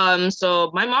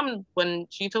 So my mom, when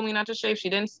she told me not to shave, she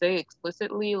didn't say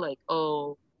explicitly like,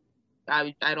 "Oh,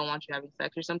 I don't want you having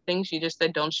sex or something." She just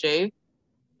said, "Don't shave."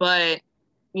 But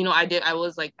I did. I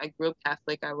was like, I grew up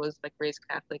Catholic. I was like raised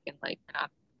Catholic, and like you're not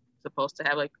supposed to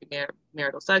have like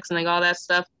premarital sex and like all that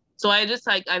stuff. So I just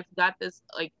like I've got this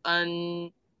like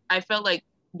I felt like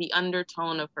the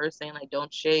undertone of her saying like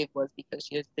don't shave was because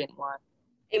she just didn't want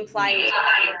me Implying.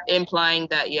 implying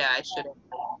that yeah I shouldn't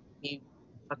be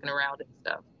fucking around and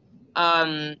stuff.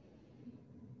 Um,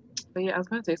 but yeah, I was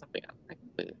gonna say something else. I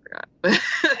completely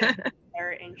forgot.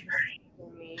 Very interesting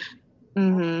for me.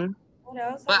 hmm What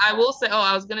else? But I will say, oh,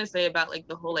 I was gonna say about like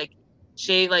the whole like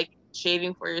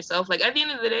shaving for yourself. Like at the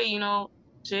end of the day,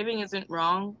 shaving isn't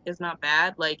wrong. It's not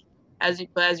bad. Like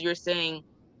but as you're saying,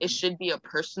 it should be a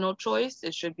personal choice.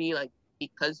 It should be like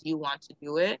because you want to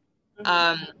do it. Mhm.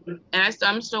 Um, and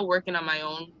I'm still working on my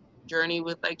own journey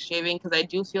with like shaving because I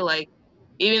do feel like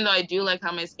even though I do like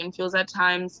how my skin feels at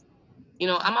times,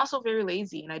 I'm also very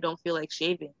lazy and I don't feel like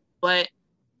shaving. But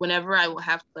whenever I will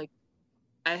have to like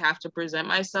I have to present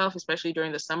myself, especially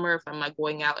during the summer, if I'm like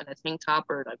going out in a tank top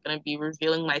or like going to be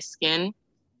revealing my skin,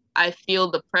 I feel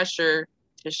the pressure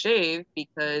to shave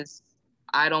because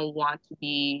I don't want to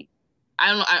be, I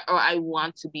don't know, or I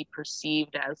want to be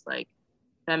perceived as like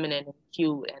feminine and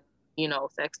cute and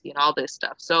sexy and all this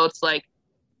stuff. So it's like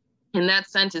in that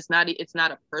sense, it's not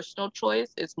a personal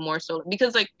choice. It's more so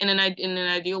because like in an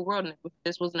ideal world, if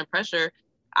this wasn't a pressure,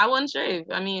 I wouldn't shave.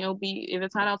 I mean, it'll be if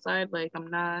it's hot outside, like I'm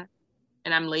not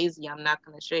and I'm lazy, I'm not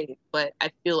going to shave. But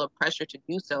I feel a pressure to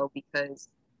do so because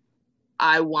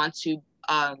I want to,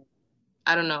 I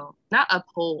don't know, not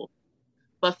uphold,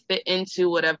 but fit into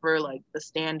whatever like the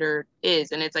standard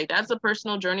is. And it's like that's a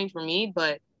personal journey for me.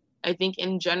 But I think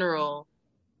in general,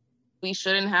 we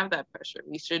shouldn't have that pressure.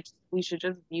 We should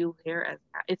just view hair as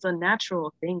it's a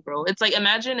natural thing, bro. It's like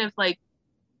imagine if like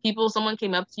someone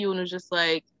came up to you and was just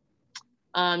like,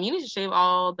 you need to shave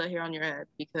all the hair on your head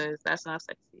because that's not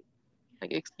sexy.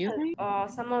 Like, excuse me?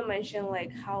 Someone mentioned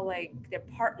like how like their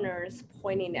partners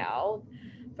pointing out,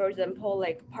 for example,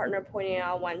 like partner pointing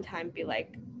out one time, be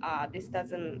like, this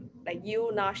doesn't like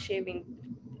you not shaving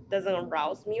doesn't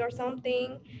arouse me or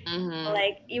something. Mm-hmm.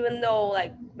 Like even though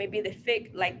like maybe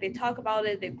they talk about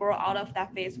it, they grow out of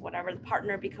that phase, whatever, the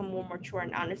partner become more mature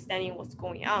and understanding what's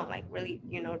going on, like really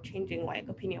changing like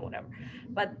opinion, whatever,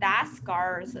 but that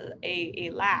scars a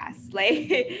last like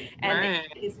and Right.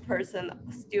 this person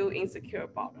still insecure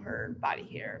about her body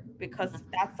hair because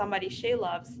that's somebody she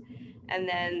loves, and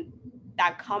then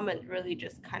that comment really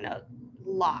just kind of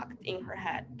locked in her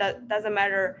head. That doesn't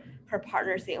matter her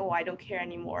partner saying, "Oh, I don't care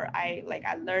anymore. I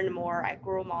learned more. I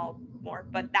grew more."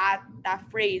 But that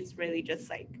phrase really just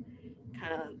like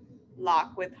kind of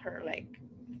locked with her like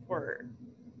for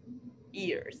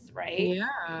years, right?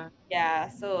 Yeah. Yeah.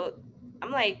 So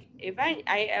I'm like, if I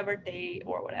ever date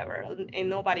or whatever, ain't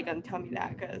nobody gonna tell me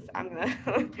that because I'm gonna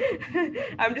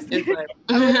I'm just It's gonna like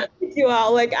I'm gonna kick you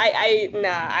out. Like I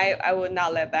would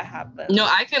not let that no, happen.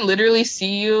 I can literally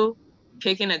see you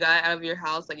kicking a guy out of your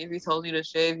house. Like if he told you to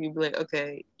shave, you'd be like,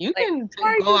 okay, you Like, can who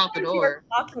are go you out the guys you're door.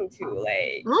 talking to?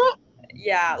 Like,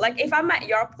 yeah, like if I'm at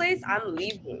your place, I'm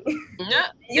leaving. Yeah,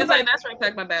 You it's better like that's where I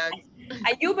pack my bags.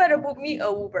 and you better book me a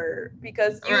Uber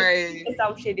because you Right. did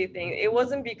some shitty thing. It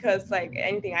wasn't because like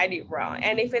anything I did wrong.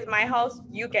 And if it's my house,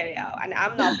 you get it out, and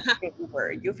I'm not booking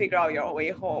Uber. You figure out your way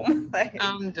home. Like,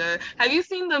 I'm dead. Have you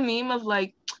seen the meme of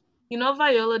like,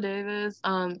 Viola Davis,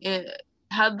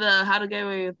 had the How to Get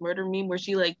Away with Murder meme where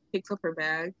she like picks up her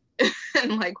bag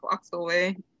and like walks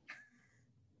away.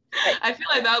 like I feel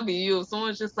like that would be you. If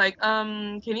someone's just like,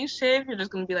 can you shave? You're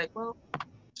just gonna be like, well,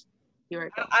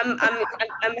 here I go.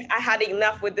 I had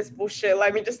enough with this bullshit.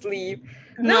 Let me just leave.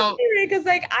 No, No. because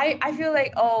like I feel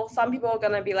like some people are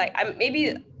gonna be like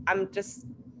I'm just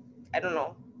I don't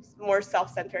know, more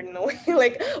self-centered in a way.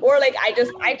 Like or like I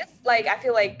just like I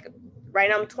feel like right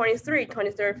now I'm 23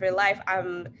 for life.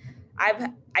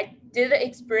 I didn't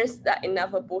experience that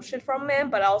enough of bullshit from men,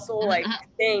 but also like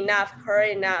saying enough, heard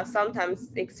enough,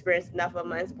 sometimes experience enough of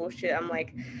men's bullshit. I'm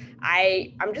like,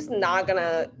 I'm just not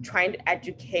gonna try to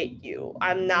educate you.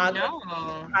 I'm not gonna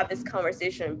No. have this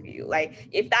conversation with you. Like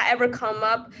if that ever come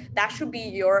up, that should be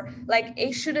your like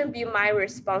it shouldn't be my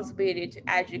responsibility to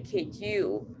educate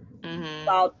you Mhm.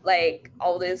 about like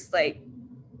all this like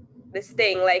this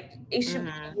thing. Like it should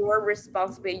be Mhm. your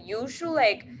responsibility. You should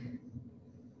like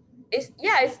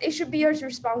it should be your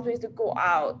responsibility to go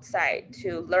outside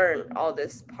to learn all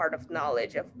this part of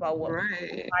knowledge about what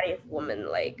Right. body of woman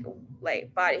like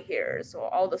body hair, so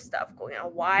all the stuff going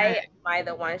on. Why Right. am I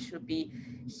the one should be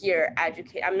here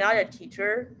educate? I'm not a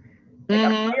teacher. Like,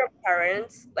 I'm Mhm. not your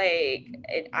parents. Like,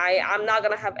 I'm not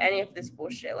gonna have any of this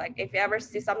bullshit. Like, if you ever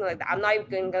see something like that, I'm not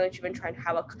even gonna even try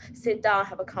to sit down,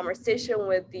 have a conversation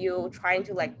with you, trying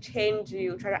to like change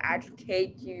you, try to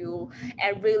educate you,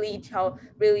 and really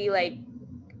like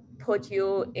put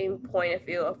you in point of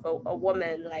view of a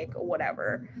woman, like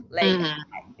whatever. Like, Mhm.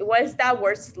 once that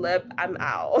word slip, I'm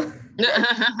out.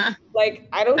 That's Like,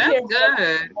 I don't care what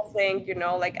good. people think,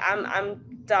 like I'm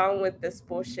done with this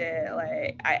bullshit.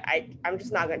 Like, I'm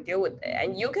just not gonna deal with it.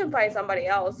 And you can find somebody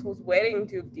else who's willing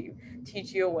to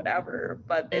teach you whatever,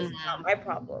 but it's not Mhm. my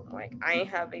problem. Like, I ain't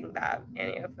having that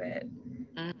any of it.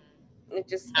 Mhm. It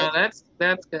just No, it's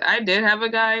that's good. I did have a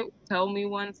guy tell me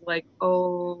once, like,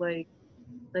 oh, like,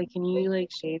 can you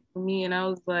like shave for me? And I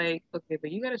was like, okay,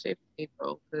 but you gotta shave for me,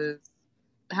 bro, because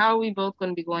how are we both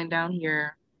gonna be going down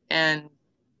here and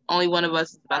only one of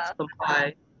us is about to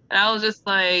comply? And I was just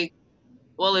like,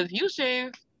 well, if you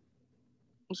shave,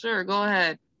 sure, go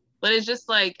ahead. But it's just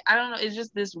like, I don't know, it's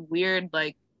just this weird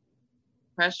like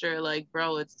pressure, like,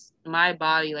 bro, it's my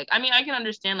body. Like, I mean, I can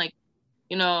understand, like,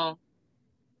 you know,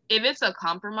 if it's a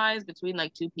compromise between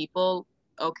like two people,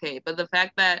 okay. But the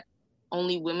fact that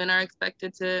only women are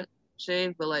expected to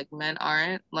shave, but like men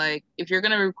aren't, like, if you're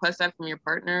gonna request that from your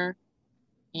partner,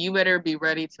 you better be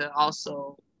ready to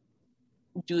also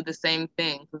do the same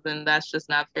thing, because then that's just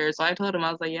not fair. So I told him,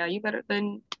 I was like, yeah, you gotta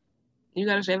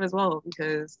shave as well,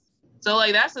 because so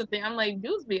like that's the thing. I'm like,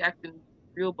 dudes be acting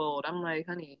real bold. I'm like,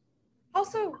 honey,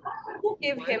 also, who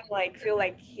give what? him like feel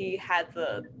like he has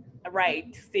a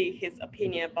right to say his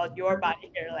opinion about your body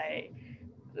hair?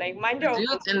 Like mind The your own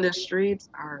dudes in the business. streets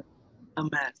are a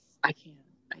mess. I can't.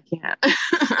 I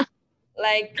can't.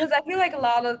 Like, because I feel like a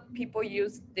lot of people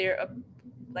use their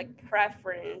like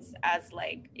preference as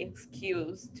like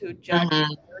excuse to judge Mhm.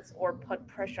 others or put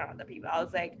pressure on the people. I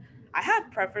was like, I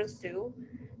have preference too,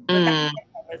 but that's Mm, my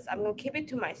preference. I'm gonna keep it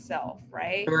to myself,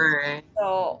 right? right.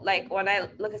 So like when I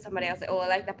look at somebody else, like, oh, I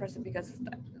like that person because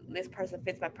this person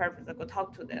fits my preference. I go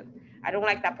talk to them. I don't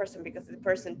like that person because this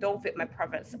person don't fit my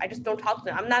preference. I just don't talk to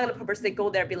them. I'm not gonna purposely go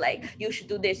there and be like, you should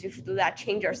do this, you should do that,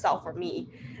 change yourself for me.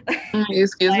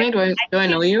 Excuse Like, me, I do I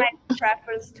keep know you? my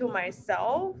preference to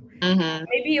myself. Mm-hmm.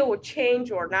 Maybe it will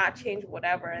change or not change,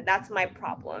 whatever. And that's my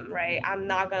problem, right? I'm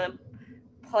not gonna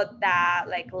put that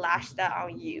like lash that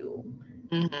on you.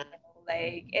 Mm-hmm.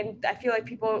 Like, and I feel like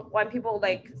people when people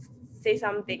like say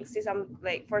some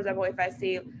like, for example,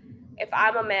 if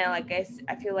I'm a man, like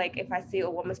I feel like if I see a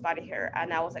woman's body hair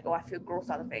and I was like, oh, I feel gross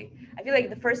out of it. I feel like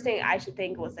the first thing I should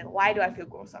think was like, why do I feel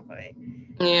gross out of it?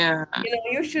 Yeah.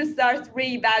 You should start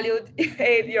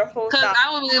reevaluate your whole Because thought.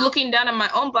 I would be looking down at my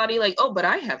own body like, oh, but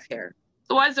I have hair.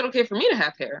 So why is it okay for me to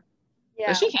have hair? But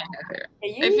Yeah. she can't have hair.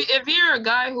 And you need If you're a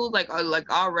guy who like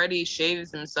already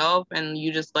shaves himself and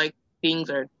you just like things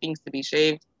to be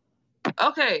shaved,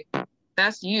 okay,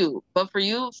 that's you. But for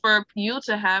you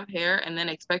to have hair and then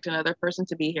expect another person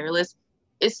to be hairless,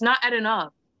 it's not adding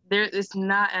up. It's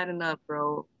not adding up,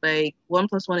 bro. Like 1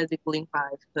 + 1 is equaling 5,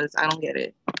 because I don't get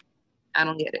it. I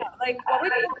don't get it. like when we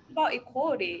talk about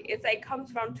equality, it's like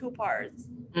comes from two parts.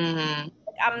 Mm-hmm.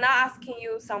 Like, I'm not asking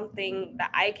you something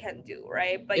that I can do,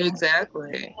 right? But you're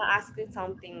Exactly. not asking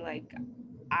something like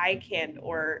I can,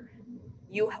 or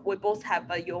we both have,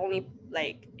 but you only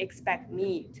like expect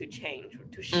me to change or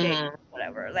to shape, Mm-hmm.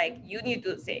 whatever. Like, you need to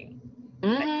do the same.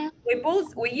 Like,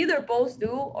 Mm-hmm. we either both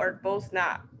do or both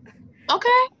not.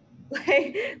 Okay. That's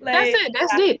Like it.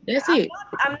 That's yeah, it. That's it.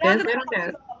 I'm not That's gonna it on come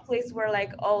that. to a place where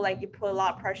like, oh, like you put a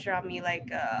lot of pressure on me,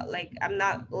 like I'm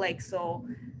not like, so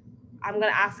I'm gonna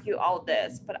ask you all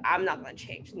this, but I'm not gonna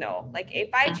change. No, like if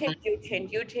I change, you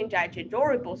change, I change,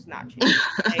 or we both not change.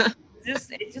 Like,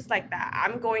 it's just like that.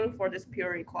 I'm going for this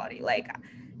pure equality. Like,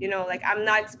 like I'm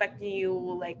not expecting you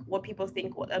like what people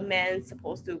think what a man's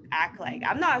supposed to act like.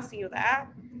 I'm not asking you that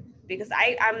because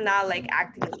I'm not like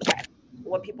acting like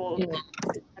what people Mhm.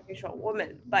 expect from a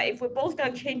woman. But if we're both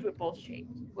gonna change, we both change.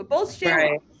 We both share, we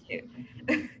Right. both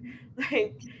share.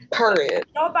 like Period.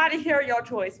 your body here, your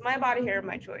choice. My body here,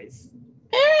 my choice.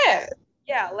 Yeah.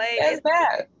 Yeah, like That's it's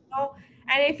that.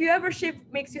 and if you ever shift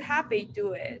makes you happy,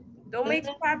 do it. Don't make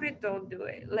you Mm-hmm. happy, don't do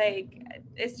it. Like,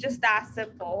 it's just that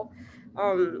simple.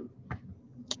 Um,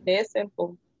 It's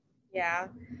simple. yeah.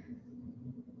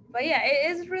 But yeah,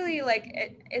 it is really like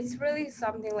it's really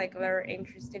something like very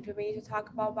interesting to me to talk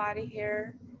about body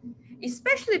hair,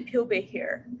 especially pubic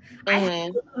hair. I have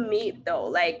Mm-hmm. to admit though,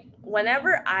 like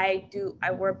whenever I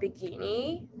wear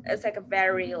bikini, it's like a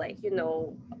very like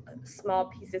small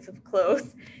pieces of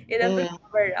clothes. It doesn't Mm-hmm.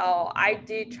 cover it all. I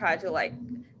did try to like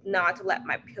not to let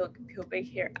my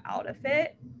pubic hair out of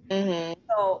it. Mm-hmm.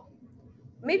 So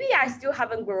maybe I still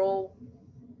haven't grown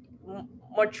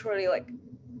maturely like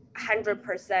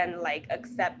 100% like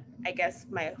accept, I guess,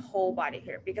 my whole body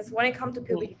hair. Because when it comes to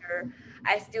pubic hair,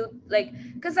 I still like,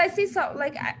 because I see some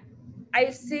like I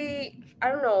see, I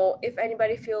don't know if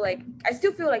anybody feel like, I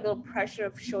still feel like a little pressure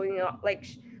of showing up, like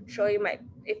showing my,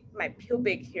 if my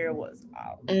pubic hair was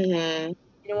out. Mm-hmm.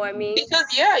 You know what I mean? Because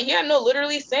yeah, no,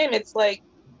 literally same. It's like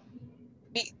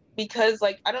because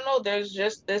like I don't know, there's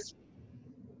just this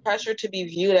pressure to be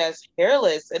viewed as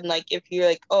hairless, and like if you're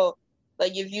like, oh,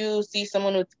 like if you see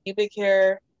someone with pubic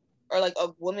hair or like a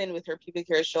woman with her pubic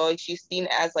hair showing, she's seen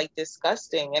as like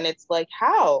disgusting, and it's like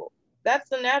how? That's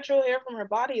the natural hair from her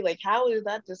body. Like how is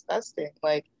that disgusting?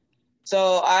 Like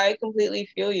so I completely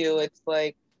feel you. It's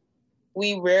like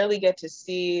we rarely get to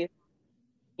see,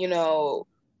 you know,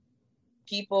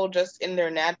 people just in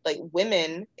their like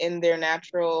women in their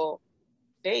natural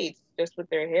states just with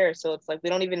their hair. So it's like we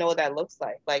don't even know what that looks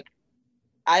like. Like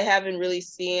I haven't really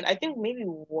seen, I think maybe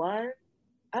one,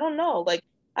 I don't know. Like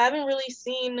I haven't really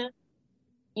seen,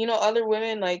 other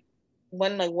women like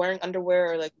when like wearing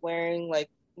underwear or like wearing like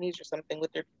knees or something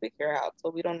with their pubic hair out. So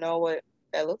we don't know what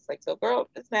that looks like. So girl,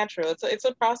 it's natural. It's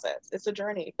a process. It's a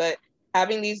journey. But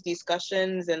having these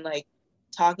discussions and like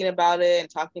talking about it and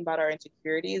talking about our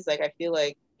insecurities, like I feel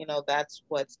like, that's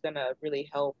what's gonna really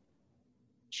help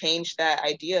change that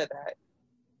idea that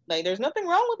like there's nothing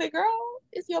wrong with it, girl.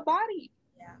 It's your body.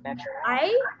 Yeah. Natural.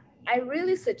 I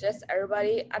really suggest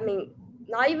everybody, I mean,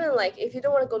 not even like if you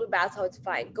don't want to go to bathhouse, it's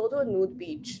fine. Go to a nude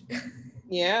beach.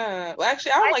 Yeah. Well,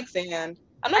 actually, I don't like sand.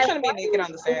 I'm not I trying to be naked went,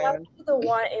 on the I went sand. to the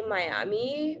one in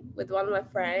Miami with one of my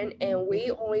friends, and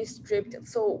we only stripped.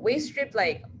 So we stripped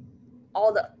like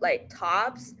all the like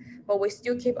tops, but we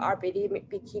still keep our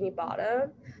bikini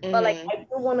bottom. But like Mm-hmm. I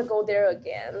do want to go there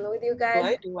again with you Well, guys,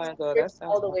 I do want to go. strip That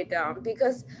sounds all the fun. way down,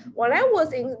 because when I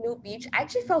was in New Beach, I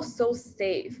actually felt so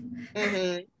safe.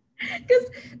 Mm-hmm. Because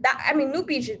that, I mean, New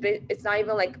Beach is it's not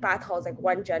even like bathhouse like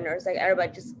one gender. It's like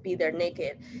everybody just be there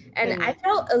naked, and Mm-hmm. I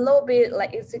felt a little bit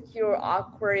like insecure,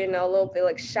 awkward, a little bit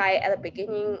like shy at the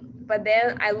beginning. But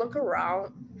then I look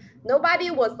around,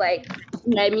 nobody was like,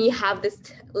 let me have this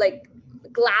like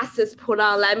glasses put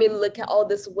on, let me look at all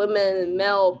this women and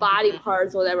male body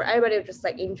parts, whatever. Everybody was just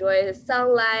like enjoy the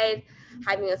sunlight,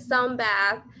 having a sun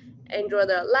bath, enjoy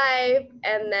their life,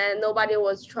 and then nobody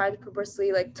was trying to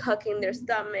purposely like tuck in their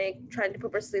stomach, trying to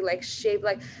purposely like shape.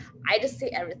 Like I just see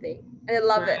everything and I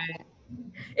love it. Right.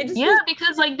 It just Yeah, feels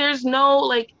because like there's no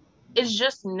like it's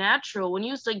just natural when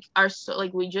you like are so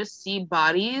like we just see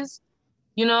bodies,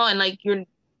 and like you're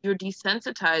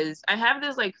desensitized. I have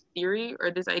this like theory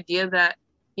or this idea that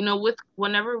with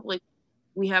whenever like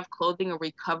we have clothing or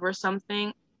we cover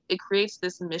something, it creates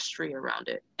this mystery around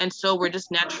it, and so we're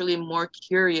just naturally more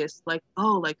curious, like,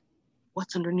 oh, like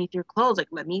what's underneath your clothes, like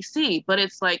let me see. But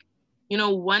it's like,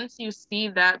 once you see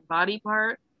that body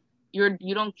part,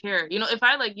 you don't care. If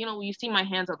I like, you see my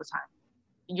hands all the time,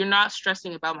 you're not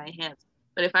stressing about my hands.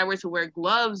 But if I were to wear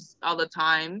gloves all the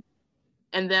time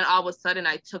and then all of a sudden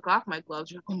I took off my gloves,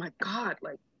 you're like, oh my God,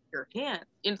 like your hands.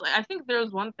 It's like I think there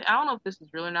was one thing, I don't know if this is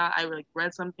real or not. I like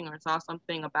read something or saw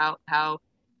something about how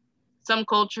some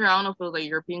culture, I don't know if it was like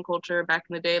European culture back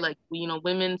in the day, like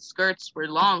women's skirts were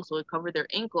long, so it covered their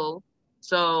ankle.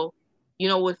 So,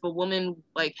 if a woman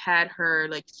like had her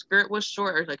like skirt was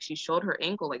short or like she showed her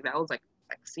ankle, like that was like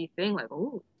a sexy thing, like,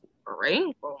 oh, her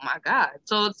ankle, oh my God.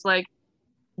 So it's like,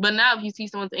 but now if you see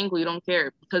someone's ankle, you don't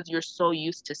care because you're so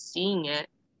used to seeing it,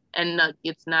 and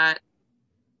it's not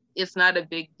a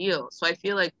big deal. So I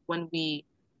feel like when we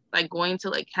like going to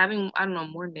like having, I don't know,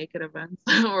 more naked events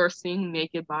or seeing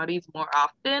naked bodies more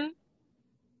often,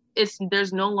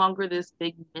 there's no longer this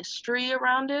big mystery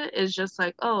around it. It's just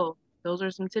like, oh, those are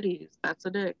some titties. That's a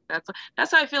dick.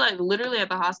 That's how I feel like literally at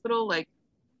the hospital, like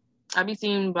I be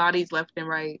seeing bodies left and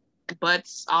right,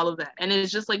 butts, all of that. And it's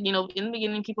just like, in the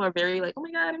beginning people are very like, oh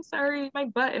my God, I'm sorry, my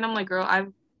butt. And I'm like, girl, I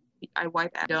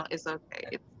wipe I don't, it's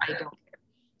okay. I don't care.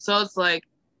 So it's like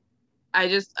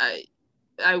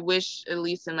I wish at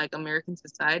least in like American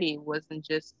society it wasn't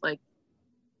just like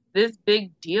this big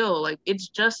deal. Like it's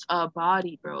just a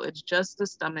body, bro. It's just the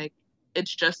stomach.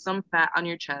 It's just some fat on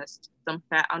your chest, some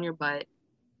fat on your butt.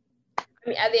 I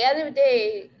mean, at the end of the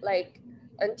day, like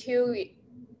until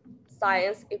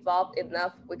science evolved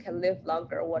enough, we can live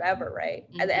longer or whatever, right?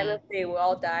 At the end Mm-hmm. of the day, we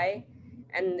all die,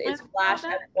 and And it's all flash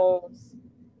that. and bones.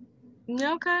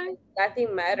 Okay.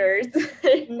 Nothing matters.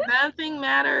 Nothing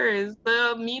matters.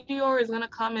 The meteor is gonna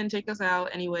come and take us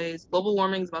out anyways. Global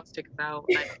warming is about to take us out.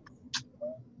 Like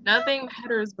nothing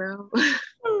matters, bro.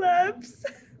 Collapse.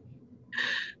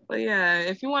 But yeah,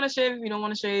 if you want to shave, if you don't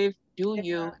want to shave, Do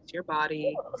you? It's your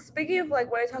body. Speaking of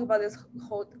like when I talk about this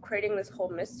whole creating this whole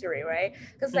mystery, right?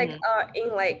 Because like Mm-hmm.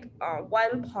 in like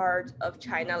one part of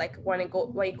China, like when you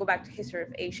go back to history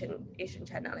of Asian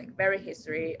China, like very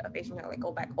history of Asian China, like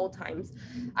go back old times.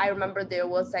 I remember there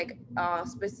was like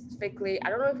specifically, I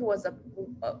don't know if it was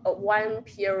a one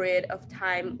period of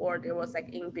time or there was like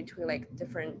in between like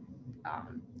different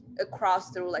across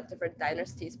through like different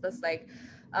dynasties, but it's like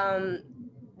um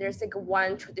there's like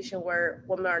one tradition where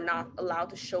women are not allowed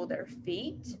to show their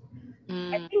feet. I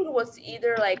Mm. think it was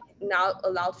either like not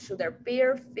allowed to show their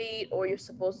bare feet or you're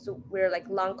supposed to wear like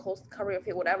long clothes covering your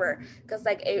feet, whatever. Because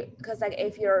like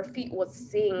if your feet was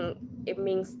seen, it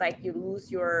means like you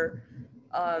lose your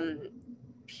um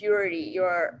purity,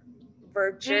 your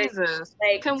virgin. Jesus.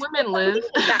 Like Can women something live?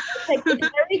 like that. It's like it's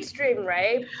very extreme,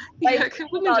 right? But if Yeah, you can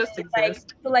think women about just it, like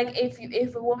exist? so like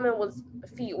if a woman was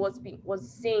feet was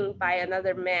seen by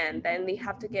another man, then they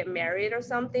have to get married or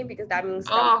something because that means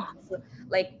some Oh,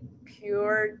 like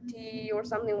purity or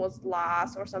something was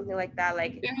lost or something like that.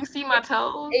 Like did you see my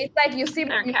toes? it's like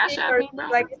Better you cash see at your me, bro.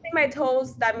 like you see my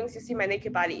toes, that means you see my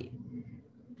naked body.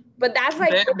 But that's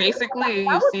like Basically, that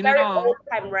you've was seen it very all. old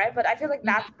time, right? But I feel like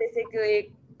that's Mhm.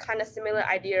 basically kind of similar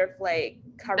idea of like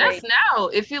covering. That's now.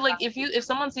 If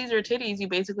someone sees your titties, you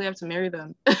basically have to marry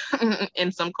them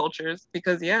in some cultures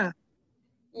because yeah.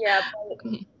 Yeah,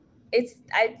 but it's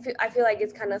I feel like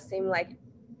it's kind of same like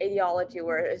ideology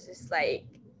where it's just like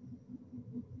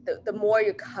the more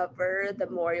you cover, the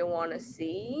more you want to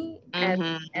see,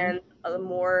 Mm-hmm. and the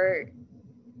more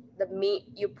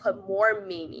you put more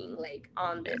meaning like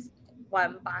on Yeah, this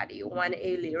one body, one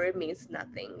alien. It means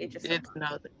nothing. It's just a it's body.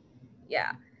 nothing.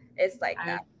 Yeah, it's like I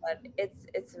that. But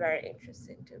it's very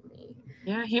interesting to me.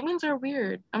 Yeah, humans are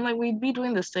weird. I'm like we'd be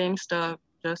doing the same stuff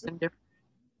just in different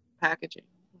packaging.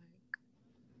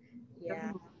 Like,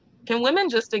 Yeah. can women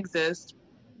just exist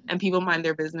and people mind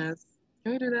their business?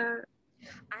 Can we do that?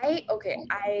 I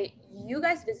you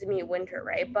guys visit me in winter,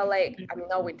 right? But like I mean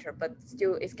not winter, but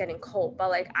still it's getting cold. But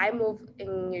like I moved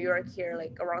in New York here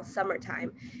like around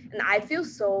summertime and I feel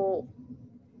so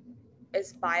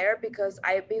inspired because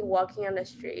I've been walking on the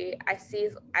street.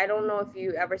 I don't know if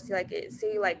you ever see like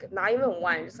see like not even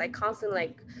one, just like constant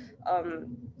like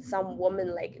some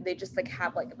woman like they just like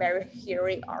have like a very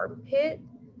hairy armpit.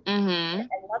 Mm-hmm.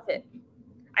 I love it.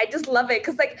 I just love it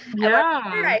because like whenever Yeah.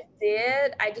 I see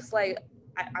it, I just like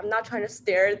I'm not trying to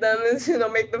stare at them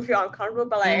and make them feel uncomfortable,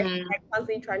 but like Mm-hmm. I'm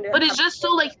constantly trying to But have it's just so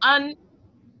like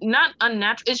not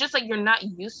unnatural. It's just like you're not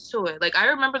used to it. Like I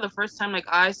remember the first time like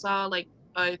I saw like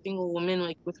I think a woman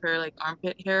like with her like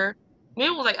armpit hair.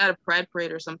 Maybe it was like at a pride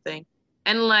parade or something.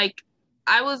 And like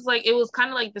I was like it was kind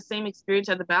of like the same experience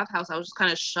at the bathhouse. I was just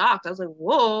kind of shocked. I was like,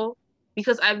 "Whoa."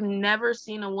 Because I've never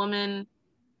seen a woman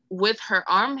with her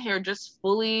arm hair just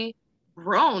fully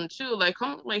grown too. Like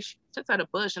come like she sits at a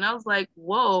bush and I was like,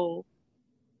 "Whoa."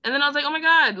 And then I was like, oh my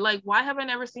God, like, why have I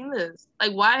never seen this?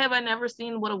 Like, why have I never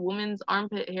seen what a woman's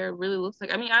armpit hair really looks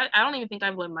like? I mean, I don't even think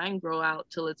I've let mine grow out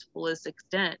till its fullest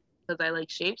extent because I like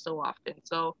shave so often.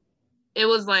 So it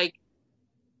was like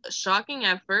shocking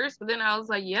at first, but then I was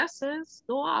like, yes, sis,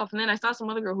 go off. And then I saw some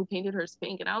other girl who painted hers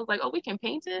pink, and I was like, oh, we can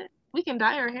paint it? We can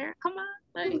dye our hair? Come on.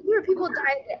 you Like, hear people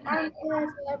dye their armpits,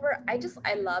 whatever.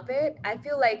 I love it. I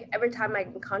feel like every time I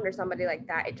encounter somebody like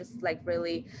that, it just like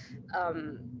really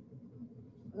um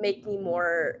make me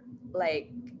more like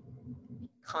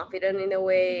confident in a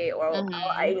way or I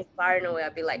mm-hmm. inspire in a way.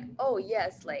 I'd be like, oh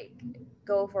yes, like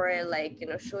go for it, like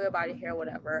show your body hair,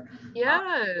 whatever. Really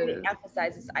Yes.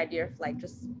 emphasize this idea of like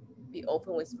just be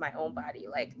open with my own body,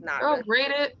 like not Girl, really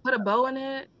braid it, put a bow in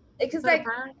it, because put a like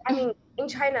I perm. mean in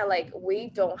China like we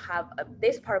don't have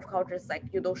this part of culture is like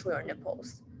you don't show your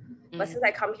nipples. But since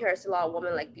I come here, I see a lot of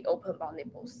women like be open about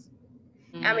nipples.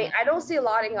 I mean, Mm-hmm. I don't see a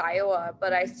lot in Iowa,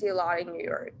 but I see a lot in New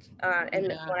York. And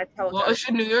Yeah. when I travel to Well, other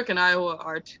actually, New York and Iowa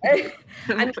are two I mean,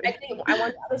 I places. think I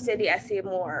went to other city, I see it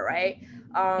more, right?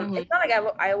 Mm-hmm. It's not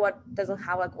like Iowa doesn't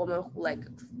have like women who like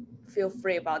feel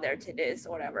free about their titties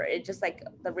or whatever. It's just like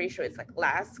the ratio is like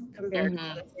less compared to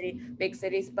Mm-hmm. other big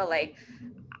cities. But like,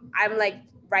 I'm like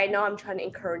right now, I'm trying to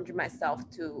encourage myself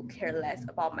to care less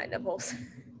about my nipples.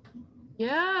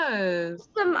 Yes.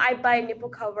 I buy nipple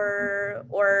cover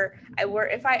or I wear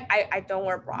if I don't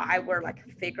wear bra, I wear like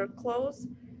thicker clothes.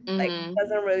 Like Mm-hmm.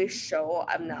 doesn't really show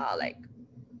I'm not like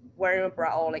wearing a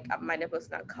bra or like my nipples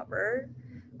not covered.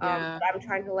 Yeah. But I'm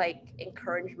trying to like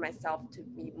encourage myself to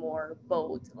be more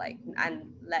bold, like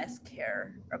and less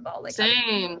care about like other.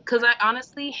 Same. Because I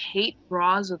honestly hate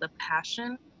bras with a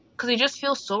passion. Because they just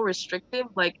feel so restrictive.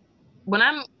 Like when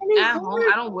I'm And they at home,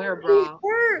 I hurt. don't wear a They bra.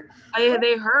 hurt.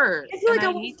 They hurt, I feel and like I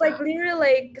I was hate like them. literally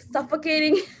like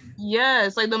suffocating.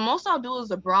 Yes, like the most I'll do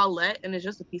is a bralette, and it's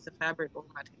just a piece of fabric over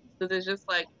my titties because it's just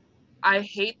like I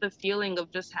hate the feeling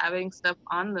of just having stuff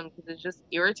on them because it's just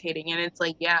irritating. And it's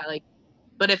like, yeah, like,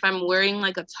 but if I'm wearing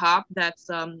like a top that's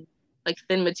like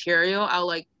thin material, I'll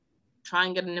like try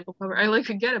and get a nipple cover. I like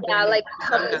could get a Yeah, band-aid, like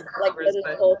some cover kind of like covers, the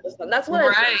but nipples or something. That's what I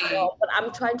do as right. well. But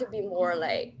I'm trying to be more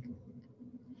like,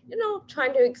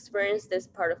 trying to experience this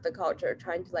part of the culture,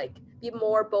 trying to like be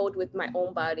more bold with my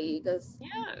own body because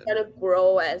Yeah. trying to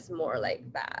grow as more like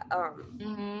that.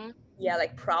 Hmm. Yeah,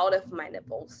 like proud of my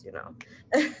nipples.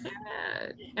 Yeah.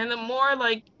 And the more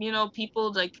like,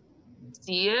 people like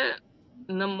see it,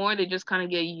 and the more they just kind of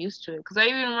get used to it. Because I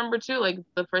even remember too, like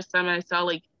the first time I saw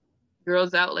like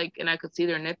girls out, like, and I could see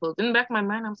their nipples. In the back of my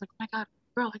mind, I was like, oh my God,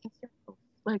 girl, I can see your nipples.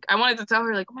 Like, I wanted to tell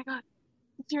her, like, oh my God,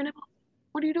 I can see your nipples.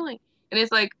 What are you doing? And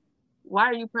it's like, why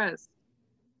are you pressed?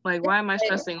 Like, why am I Like,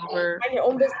 stressing over? mind your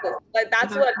own business. Like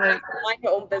that's But what like, mind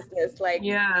your own business. Like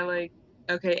yeah, like,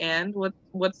 okay, and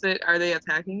what's it? Are they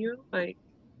attacking you? Like,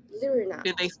 literally not.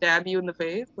 did they stab you in the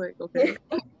face? Like, okay,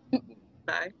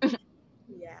 bye.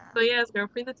 Yeah. So yes, girl,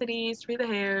 free the titties, free the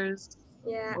hairs.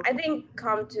 Yeah, I think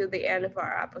come to the end of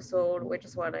our episode, we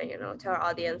just want to, tell our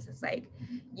audience it's like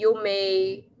you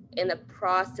may in the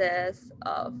process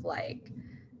of like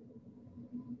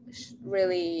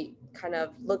really kind of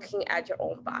looking at your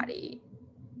own body,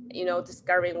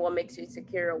 discovering what makes you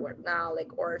secure or whatnot,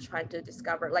 like or trying to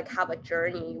discover like have a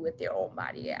journey with your own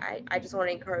body. I just want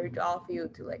to encourage all of you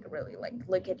to like really like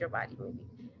look at your body, maybe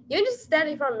even just stand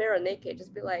in front of a mirror naked,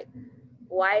 just be like,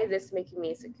 why is this making me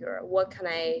insecure? What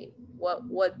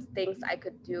things I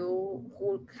could do?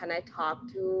 Who can I talk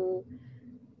to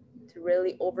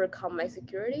really overcome my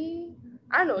security?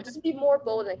 I don't know, just be more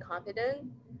bold and confident.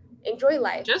 Enjoy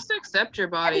life. Just accept your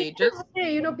At the body. end of Just the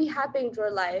day, be happy, enjoy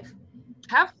life.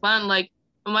 have fun. Like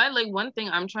one thing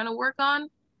I'm trying to work on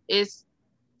is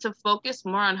to focus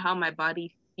more on how my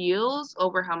body feels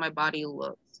over how my body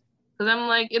looks. Because I'm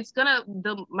like,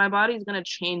 my body's gonna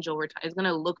change over time. It's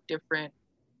gonna look different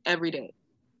every day.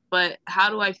 But how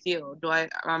do I feel?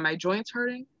 Are my joints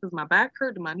hurting? Does my back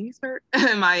hurt? Do my knees hurt?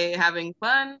 Am I having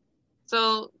fun?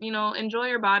 So, enjoy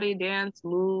your body, dance,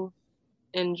 move,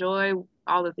 enjoy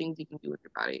all the things you can do with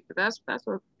your body. That's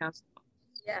what counts.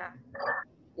 Yeah,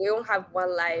 we don't have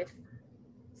one life,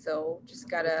 so just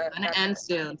It's gotta gonna end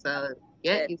soon, so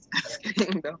get it. used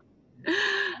to it.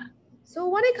 So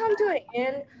when it comes to an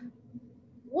end,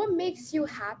 what makes you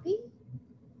happy?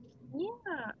 Yeah.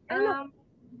 I don't know.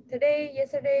 Today,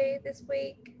 yesterday, this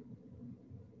week.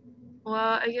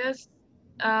 Well, I guess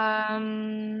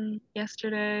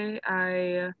yesterday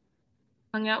I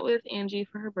hung out with Angie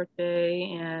for her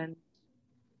birthday and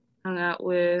hung out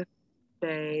with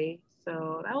Faye.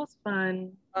 So that was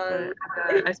fun. But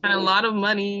Um, I spent a lot of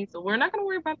money, so we're not gonna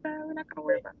worry about that. We're not gonna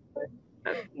worry about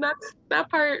that. That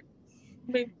part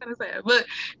made me kind of sad. But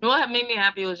what made me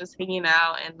happy was just hanging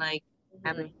out and like mhm.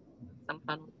 having some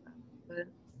fun with them. But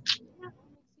yeah, what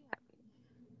makes you happy?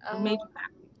 What uh, made you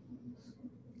happy?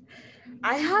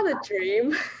 I had a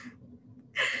dream.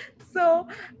 So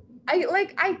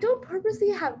I don't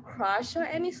purposely have crush on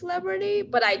any celebrity,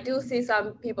 but I do see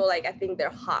some people like I think they're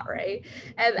hot, right?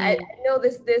 And I Mm. know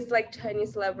this like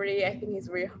Chinese celebrity, I think he's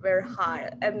very very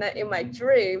hot. And then in my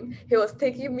dream, he was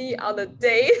taking me on a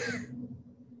date.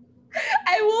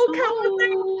 I woke up and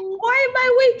like, Oh. why am I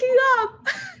waking up?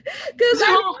 Because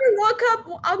I So, really woke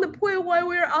up on the point when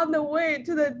we were on the way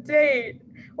to the date.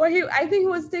 Where I think he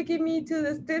was taking me to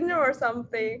this dinner or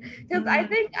something. Because I mm,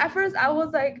 think at first I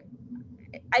was like,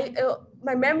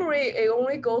 my memory it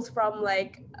only goes from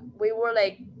like we were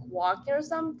like walking or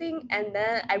something, and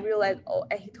then I realized, oh,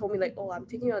 and he told me like, oh, I'm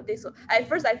taking you on a date. So at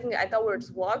first I thought we were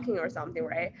just walking or something,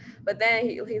 right? But then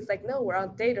he's like, no, we're on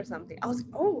a date or something. I was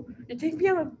like, oh, you're taking me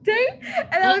on a date?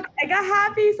 And mm. I got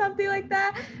happy, something like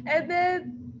that. And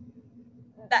then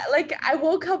that like I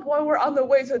woke up while we're on the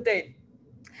way to a date.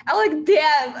 I'm like,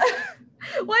 damn.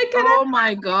 Why can I Oh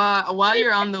my God. While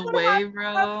you're on the way, have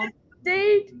bro. this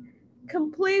date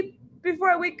complete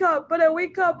before I wake up? But I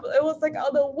wake up, it was like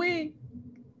on the way.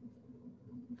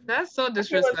 That's so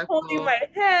He was holding disrespectful. my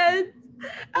head.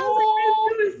 I was like, Oh.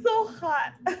 this dude is so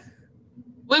hot.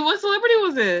 Wait, what celebrity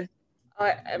was it?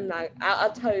 I'm not.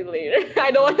 I'll tell you later.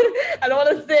 I don't want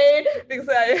to say it because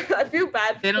I feel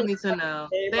bad They for don't need to know.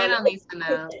 name They on don't need to it.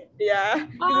 know. Yeah.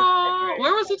 Oh,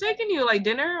 where was he taking you? Like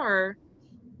dinner or?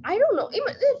 I don't know.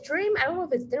 Even the dream, I don't know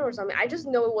if it's dinner or something. I just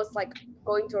know it was like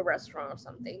going to a restaurant or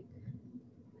something.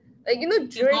 Like, you know, He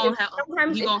during gonna is have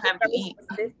sometimes he if gonna it's have to very eat.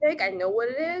 specific, I know what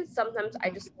it is. Sometimes I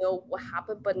just know what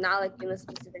happened, but not like in the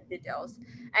specific details.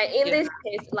 And in Yeah. this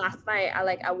case, last night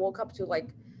I woke up to like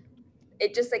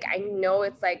it just like I know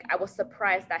it's like I was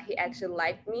surprised that he actually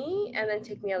liked me and then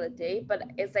take me on a date, but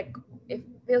it's like it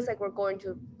feels like we're going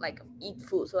to like eat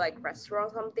food, so like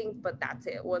restaurant or something, but that's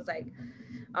it. It was like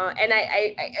and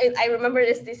I remember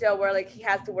this detail where like he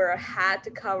has to wear a hat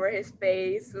to cover his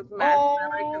face with mask,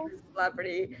 because Oh. he's a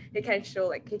celebrity. He can't show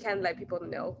like he can't let people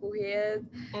know who he is.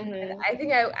 And Mhm. I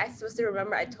think I supposed to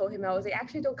remember I told him I was like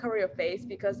actually don't cover your face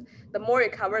because the more you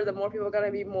cover, the more people are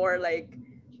gonna be more like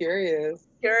Curious.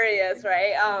 curious,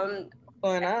 right? What's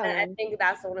going And I on? think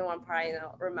that's the only one part I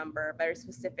don't remember very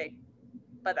specific.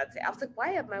 But that's it. I was like,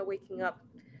 why am I waking up?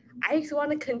 I just want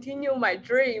to continue my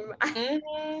dream. You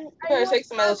I better want take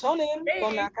some melatonin. to Gonna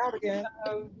dream. knock out again.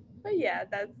 But yeah,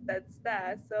 that's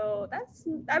that. So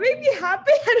that made me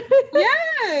happy.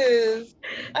 Yes.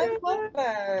 I love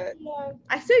that. Yeah.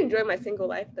 I still enjoy my single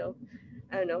life though.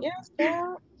 I don't know. Yes,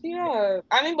 girl. Yeah.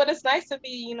 I mean, but it's nice to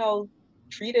be,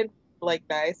 treated like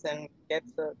nice and get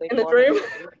to like In the go on a dream.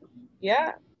 date.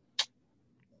 Yeah.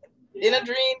 In a Yeah.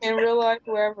 dream, in real life,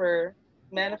 whoever.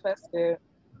 Yeah. Manifest it.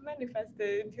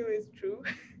 Manifested until it's true.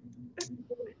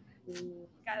 Mm.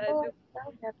 Gotta Oh, do.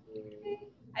 I'm happy.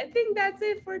 I think that's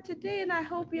it for today, and I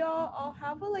hope y'all all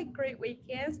have a like great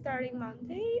weekend starting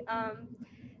Monday.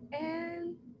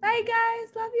 And bye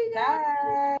guys, love you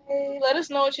guys. Bye. Let us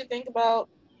know what you think about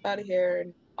body hair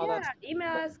and all that Yeah, email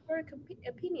stuff. us for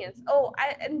opinions. Oh,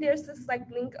 and there's this like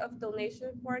link of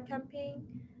donation for a campaign.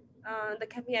 The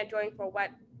campaign I joined for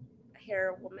wet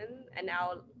hair woman, and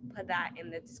I'll put that in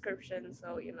the description.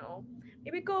 So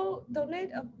maybe go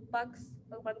donate a bucks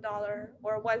or $1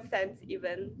 or 1 cent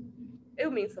even.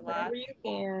 It means a lot. Whatever you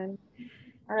can.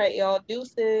 All right, y'all.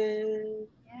 Deuces.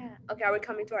 Yeah. Okay, are we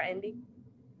coming to our ending?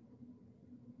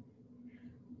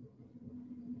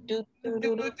 Do Do,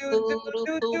 do do, do do do, do, do do do,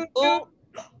 do do, do. do.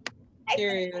 I think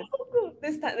Period. it's so good.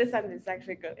 This time it's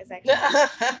actually good. It's actually good.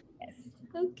 Yes.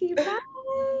 Okay, bye.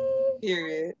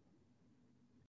 Period.